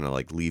can kind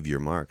of leave your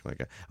mark?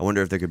 I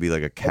wonder if there could be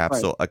a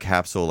capsule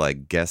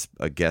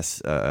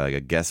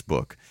guest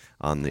book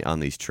on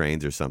these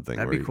trains or something.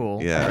 That'd be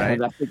cool. Yeah, right?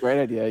 That's a great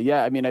idea.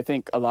 Yeah, I mean, I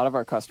think a lot of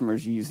our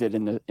customers use it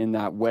in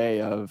that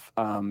way of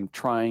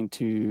trying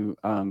to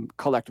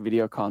collect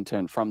video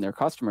content from their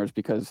customers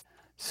because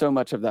so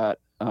much of that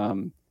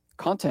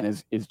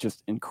content is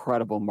just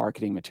incredible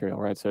marketing material,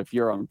 right? So if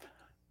you're on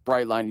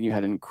Brightline and you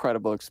had an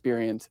incredible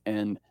experience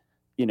and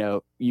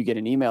you get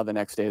an email the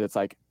next day that's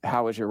like,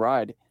 how was your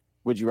ride?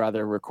 Would you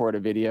rather record a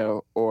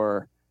video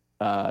or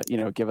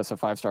give us a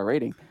 5-star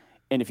rating?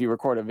 And if you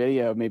record a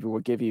video, maybe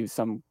we'll give you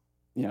some,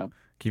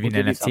 give you an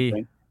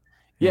NFT.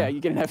 Yeah, you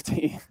get an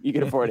NFT. You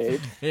get a 4-to-8.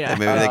 Yeah,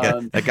 maybe they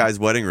got that guy's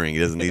wedding ring. He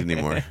doesn't need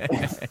anymore.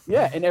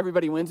 Yeah, and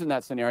everybody wins in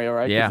that scenario,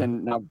 right? Yeah.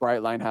 And now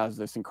Brightline has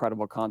this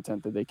incredible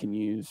content that they can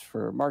use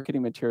for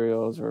marketing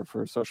materials or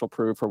for social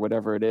proof or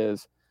whatever it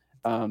is.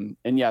 And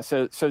yeah,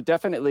 so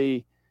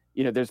definitely,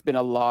 there's been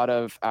a lot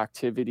of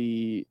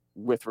activity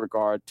with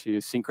regard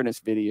to synchronous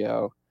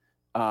video,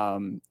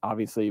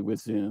 obviously with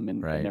Zoom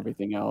and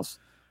everything else.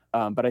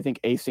 But I think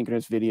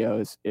asynchronous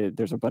video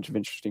there's a bunch of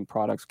interesting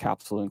products,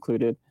 Capsule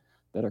included,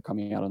 that are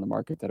coming out on the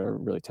market that are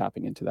really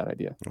tapping into that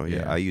idea. Oh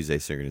yeah, I use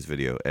asynchronous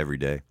video every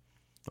day,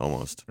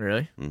 almost.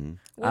 Really?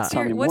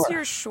 Mm-hmm. What's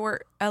your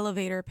short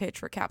elevator pitch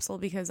for Capsule?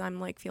 Because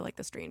I'm feel like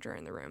the stranger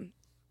in the room.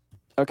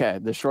 Okay,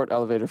 the short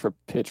elevator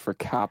pitch for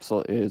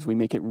Capsule is we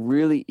make it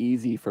really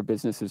easy for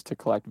businesses to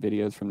collect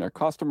videos from their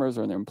customers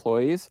or their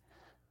employees,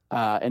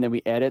 and then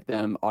we edit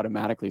them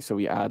automatically. So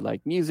we add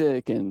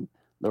music and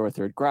lower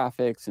third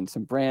graphics and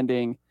some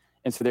branding,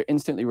 and so they're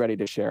instantly ready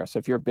to share. So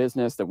if you're a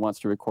business that wants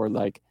to record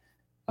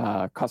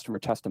customer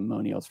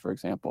testimonials, for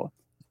example,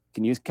 you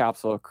can use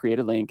Capsule, create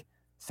a link,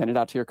 send it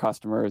out to your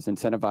customers,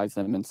 incentivize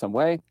them in some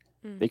way.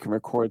 They can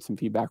record some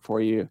feedback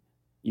for you.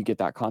 You get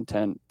that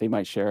content. They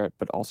might share it,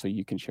 but also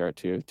you can share it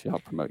too to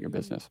help promote your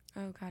business.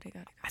 Oh, got it.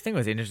 I think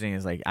what's interesting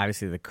is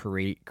obviously the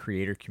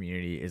creator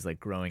community is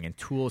growing, and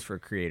tools for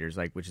creators,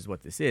 which is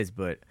what this is.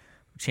 But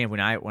Champ, when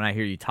I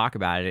hear you talk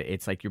about it,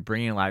 it's you're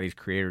bringing a lot of these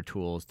creator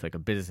tools to a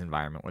business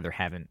environment where they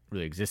haven't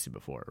really existed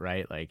before,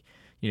 right?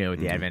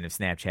 With the advent of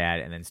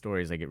Snapchat and then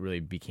stories, it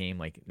really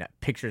became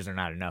pictures are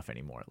not enough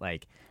anymore.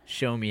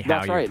 Show me how.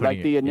 That's you're right.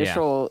 putting The it.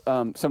 initial.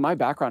 So my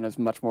background is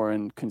much more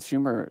in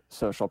consumer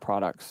social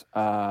products,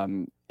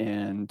 and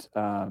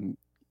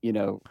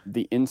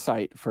the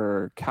insight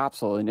for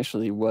Capsule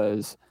initially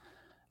was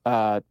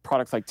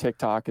products like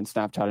TikTok and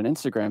Snapchat and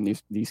Instagram.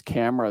 These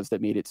cameras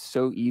that made it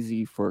so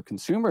easy for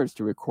consumers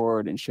to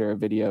record and share a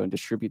video and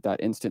distribute that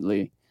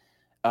instantly.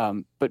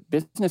 But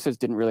businesses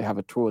didn't really have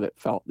a tool that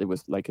felt it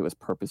was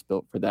purpose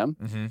built for them.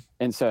 Mm-hmm.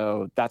 And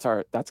so that's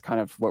kind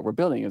of what we're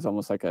building, is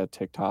almost like a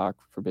TikTok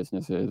for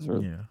businesses,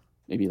 or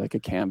maybe like a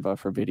Canva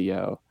for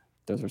video.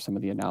 Those are some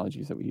of the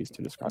analogies that we use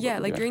to describe. Yeah, what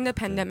we're like doing. during the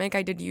pandemic,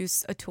 I did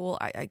use a tool.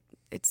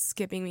 It's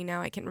skipping me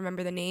now. I can't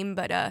remember the name,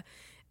 but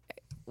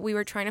we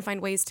were trying to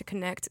find ways to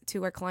connect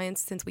to our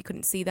clients since we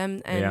couldn't see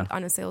them. And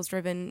on a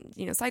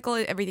sales-driven, cycle,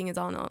 everything is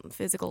on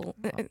physical,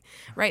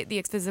 right?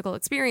 The physical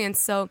experience.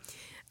 So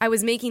I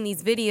was making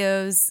these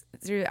videos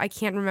through, I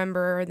can't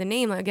remember the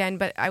name again,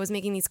 but I was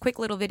making these quick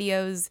little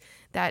videos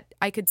that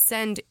I could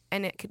send,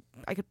 and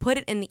I could put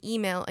it in the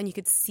email, and you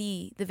could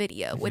see the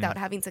video without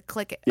having to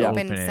click it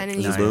open and send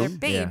it to their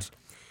page. Yeah.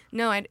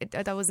 No,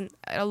 that wasn't.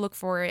 I'll look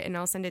for it and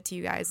I'll send it to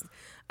you guys.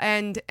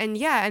 And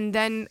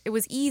then it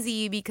was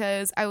easy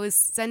because I was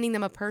sending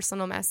them a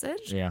personal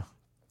message. Yeah.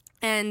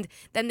 And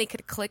then they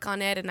could click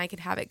on it, and I could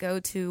have it go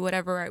to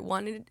whatever I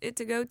wanted it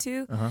to go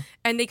to,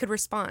 and they could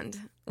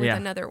respond with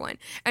another one.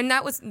 And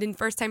that was the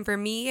first time for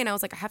me, and I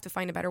was like, I have to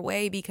find a better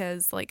way,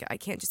 because like I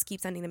can't just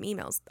keep sending them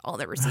emails. All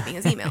they're receiving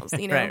is emails,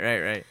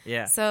 Right.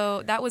 Yeah.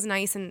 So that was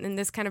nice, and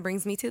this kind of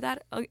brings me to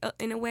that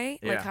in a way,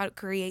 like how to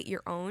create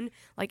your own.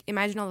 Like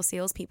imagine all the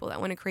salespeople that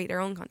want to create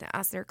their own content,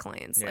 ask their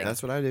clients. Yeah, like,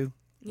 that's what I do.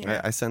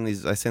 Yeah. I send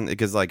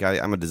because like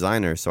I'm a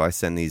designer, so I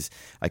send these.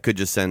 I could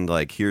just send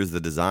like, here's the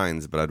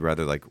designs, but I'd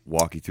rather like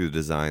walk you through the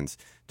designs,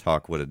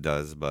 talk what it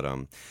does. But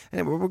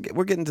anyway,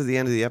 we're getting to the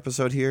end of the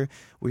episode here.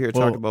 We're here to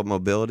talk about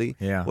mobility.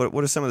 Yeah.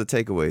 What are some of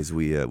the takeaways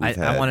we've had?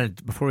 I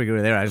wanted, before we go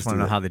there, I just want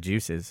to know how the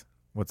juice is.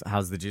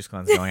 How's the juice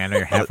cleanse going? I know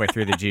you're halfway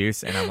through the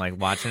juice, and I'm like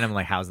watching. I'm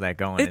like, how's that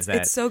going?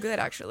 It's so good,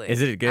 actually.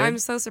 Is it good? I'm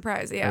so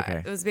surprised. Yeah, Okay.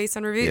 It was based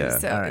on reviews, Yeah.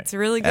 so it's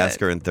really good. Ask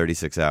her in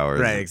 36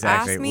 hours. Right,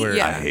 exactly. Ask me,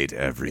 I hate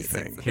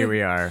everything. Here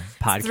we are.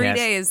 Podcast. 3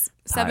 days,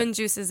 7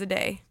 juices a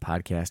day.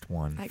 Podcast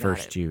 1, I got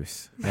first it.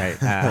 juice. Right.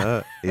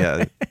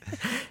 Yeah.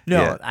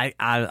 No, Yeah.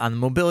 I on the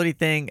mobility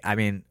thing, I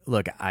mean,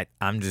 look,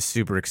 I'm just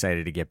super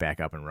excited to get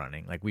back up and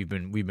running. Like we've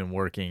been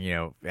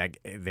working, like,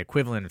 the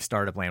equivalent of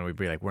startup land would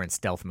be like we're in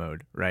stealth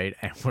mode, right?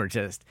 And we're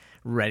just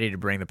ready to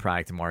bring the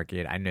product to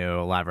market. I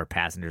know a lot of our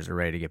passengers are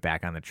ready to get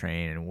back on the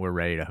train, and we're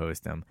ready to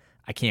host them.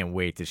 I can't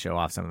wait to show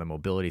off some of the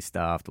mobility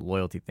stuff, the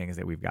loyalty things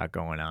that we've got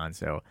going on.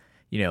 So,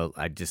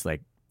 I just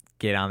like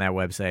get on that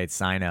website,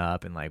 sign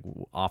up, and like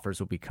offers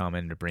will be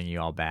coming to bring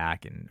you all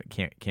back, and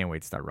can't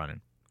wait to start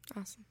running.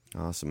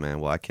 Awesome, man.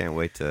 Well, I can't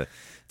wait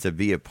to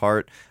be a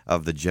part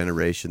of the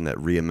generation that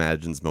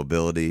reimagines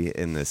mobility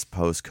in this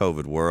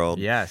post-COVID world.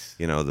 Yes.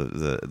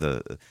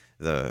 The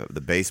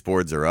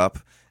baseboards are up,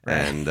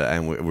 and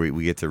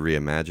we get to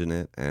reimagine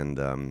it. And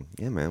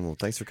yeah, man. Well,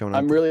 thanks for coming.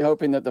 I'm really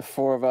hoping that the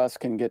four of us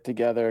can get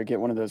together,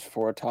 get one of those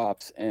four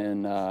tops,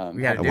 and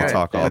we'll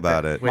talk all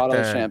about it. Bottle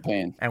of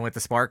champagne. And with the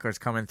sparklers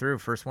coming through,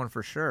 first one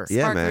for sure.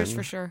 Yeah, Sparklers man.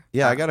 for sure.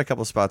 Yeah, I got a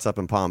couple spots up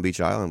in Palm Beach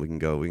Island. We can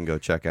go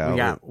check out.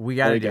 We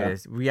got to do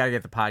this. We got to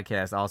get the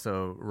podcast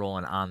also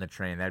rolling on the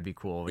train. That'd be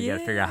cool. We got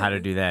to figure out how to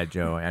do that,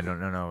 Joe. I don't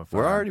know if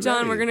We're already John,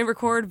 ready. we're gonna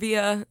record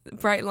via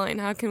Brightline.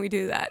 How can we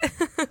do that?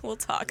 We'll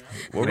talk.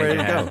 We're ready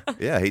to go.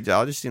 Yeah,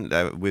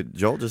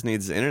 Joel just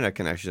needs internet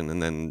connection,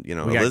 and then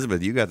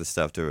Elizabeth, you got the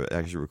stuff to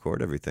actually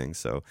record everything.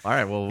 So all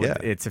right, well,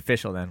 it's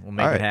official then. We'll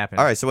make it happen.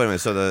 All right, so wait a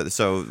minute.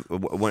 So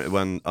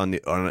when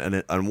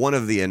on one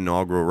of the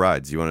inaugural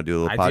rides, you want to do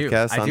a little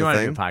podcast? I do want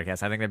to do a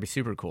podcast. I think that'd be be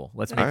super cool.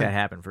 Let's make that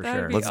happen for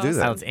sure. Let's do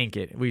that. Let's ink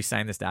it. We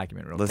sign this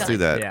document real quick. Let's do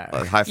that.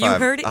 Yeah. High five. You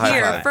heard it High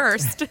here five.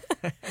 first.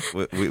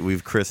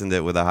 We've christened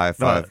it with a high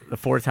five. The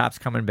Four Tops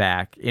coming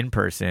back in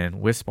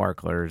person with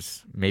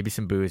sparklers, maybe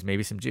some booze,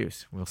 maybe some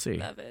juice. We'll see.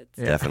 Love it.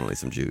 Yeah. Definitely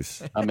some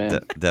juice. I'm in.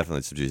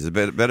 Definitely some juice. It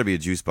better be a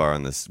juice bar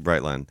on this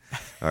Brightline,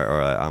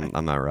 or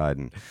I'm not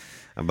riding.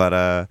 But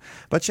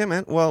yeah,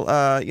 man. Well,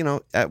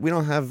 we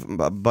don't have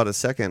but a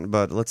second,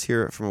 but let's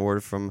hear from a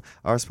word from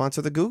our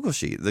sponsor, the Google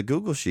Sheet. The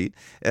Google Sheet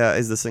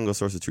is the single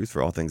source of truth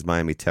for all things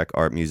Miami tech,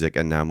 art, music,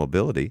 and now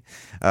mobility.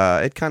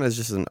 It kind of is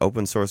just an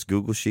open source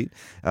Google Sheet.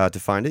 To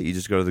find it, you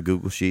just go to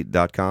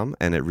thegooglesheet.com,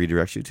 and it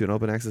redirects you to an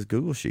open access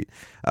Google Sheet.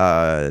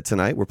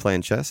 Tonight, we're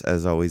playing chess,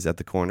 as always, at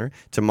the corner.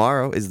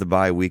 Tomorrow is the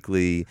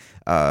bi-weekly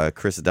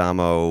Chris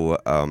Adamo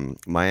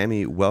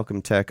Miami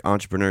Welcome Tech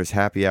Entrepreneurs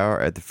Happy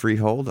Hour at the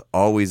Freehold.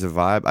 Always a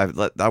vibe.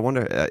 I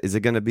wonder, is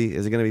it going to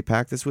be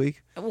packed this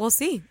week? We'll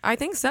see. I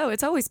think so.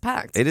 It's always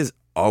packed. It is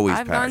always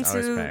I've packed.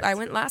 gone to. I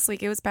went last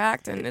week. It was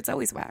packed, and it's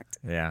always packed.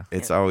 Yeah,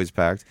 it's always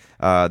packed.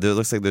 There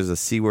looks like there's a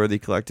Seaworthy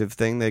Collective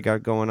thing they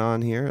got going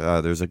on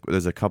here. There's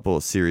a couple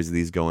of series of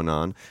these going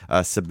on.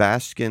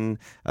 Sebastian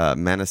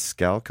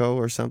Maniscalco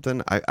or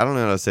something. I don't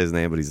know how to say his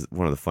name, but he's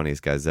one of the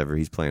funniest guys ever.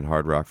 He's playing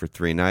hard rock for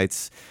 3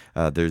 nights.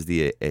 There's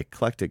the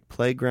Eclectic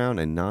Playground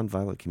and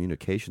Nonviolent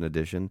Communication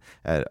Edition.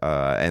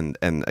 And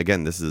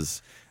again, this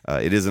is.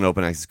 It is an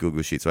open access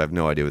Google Sheet, so I have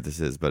no idea what this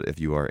is. But if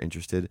you are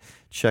interested,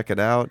 check it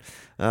out.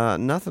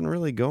 Nothing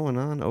really going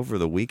on over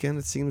the weekend,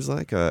 it seems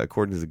like,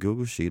 according to the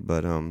Google Sheet.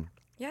 But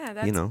yeah,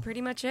 that's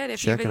pretty much it.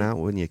 Check it out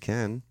when you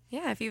can.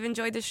 Yeah, if you've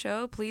enjoyed the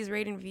show, please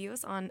rate and review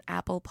us on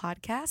Apple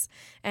Podcasts.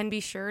 And be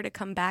sure to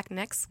come back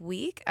next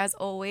week. As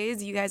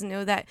always, you guys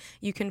know that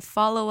you can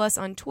follow us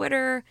on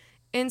Twitter,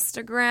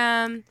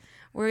 Instagram.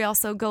 We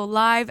also go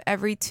live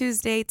every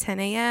Tuesday, 10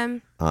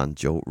 a.m. on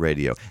Jolt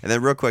Radio. And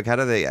then real quick,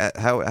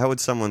 how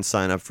would someone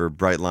sign up for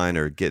Brightline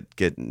or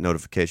get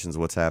notifications of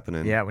what's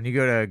happening? Yeah, when you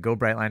go to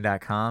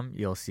gobrightline.com,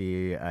 you'll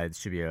see it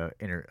should be a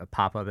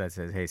pop-up that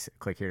says, hey,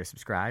 click here to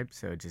subscribe.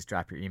 So just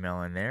drop your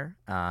email in there,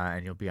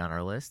 and you'll be on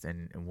our list,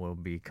 and we'll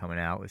be coming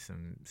out with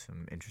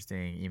some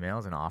interesting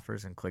emails and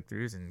offers and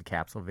click-throughs and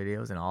capsule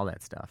videos and all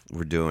that stuff.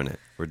 We're doing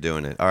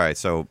it. All right,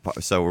 so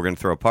we're going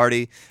to throw a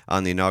party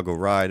on the inaugural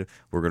ride.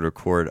 We're going to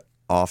record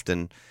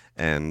often,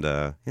 and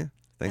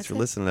thanks for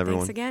listening,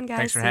 everyone. Thanks again, guys.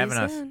 Thanks for having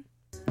us. Soon.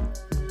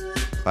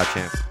 Bye,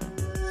 champ.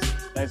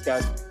 Thanks,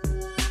 guys.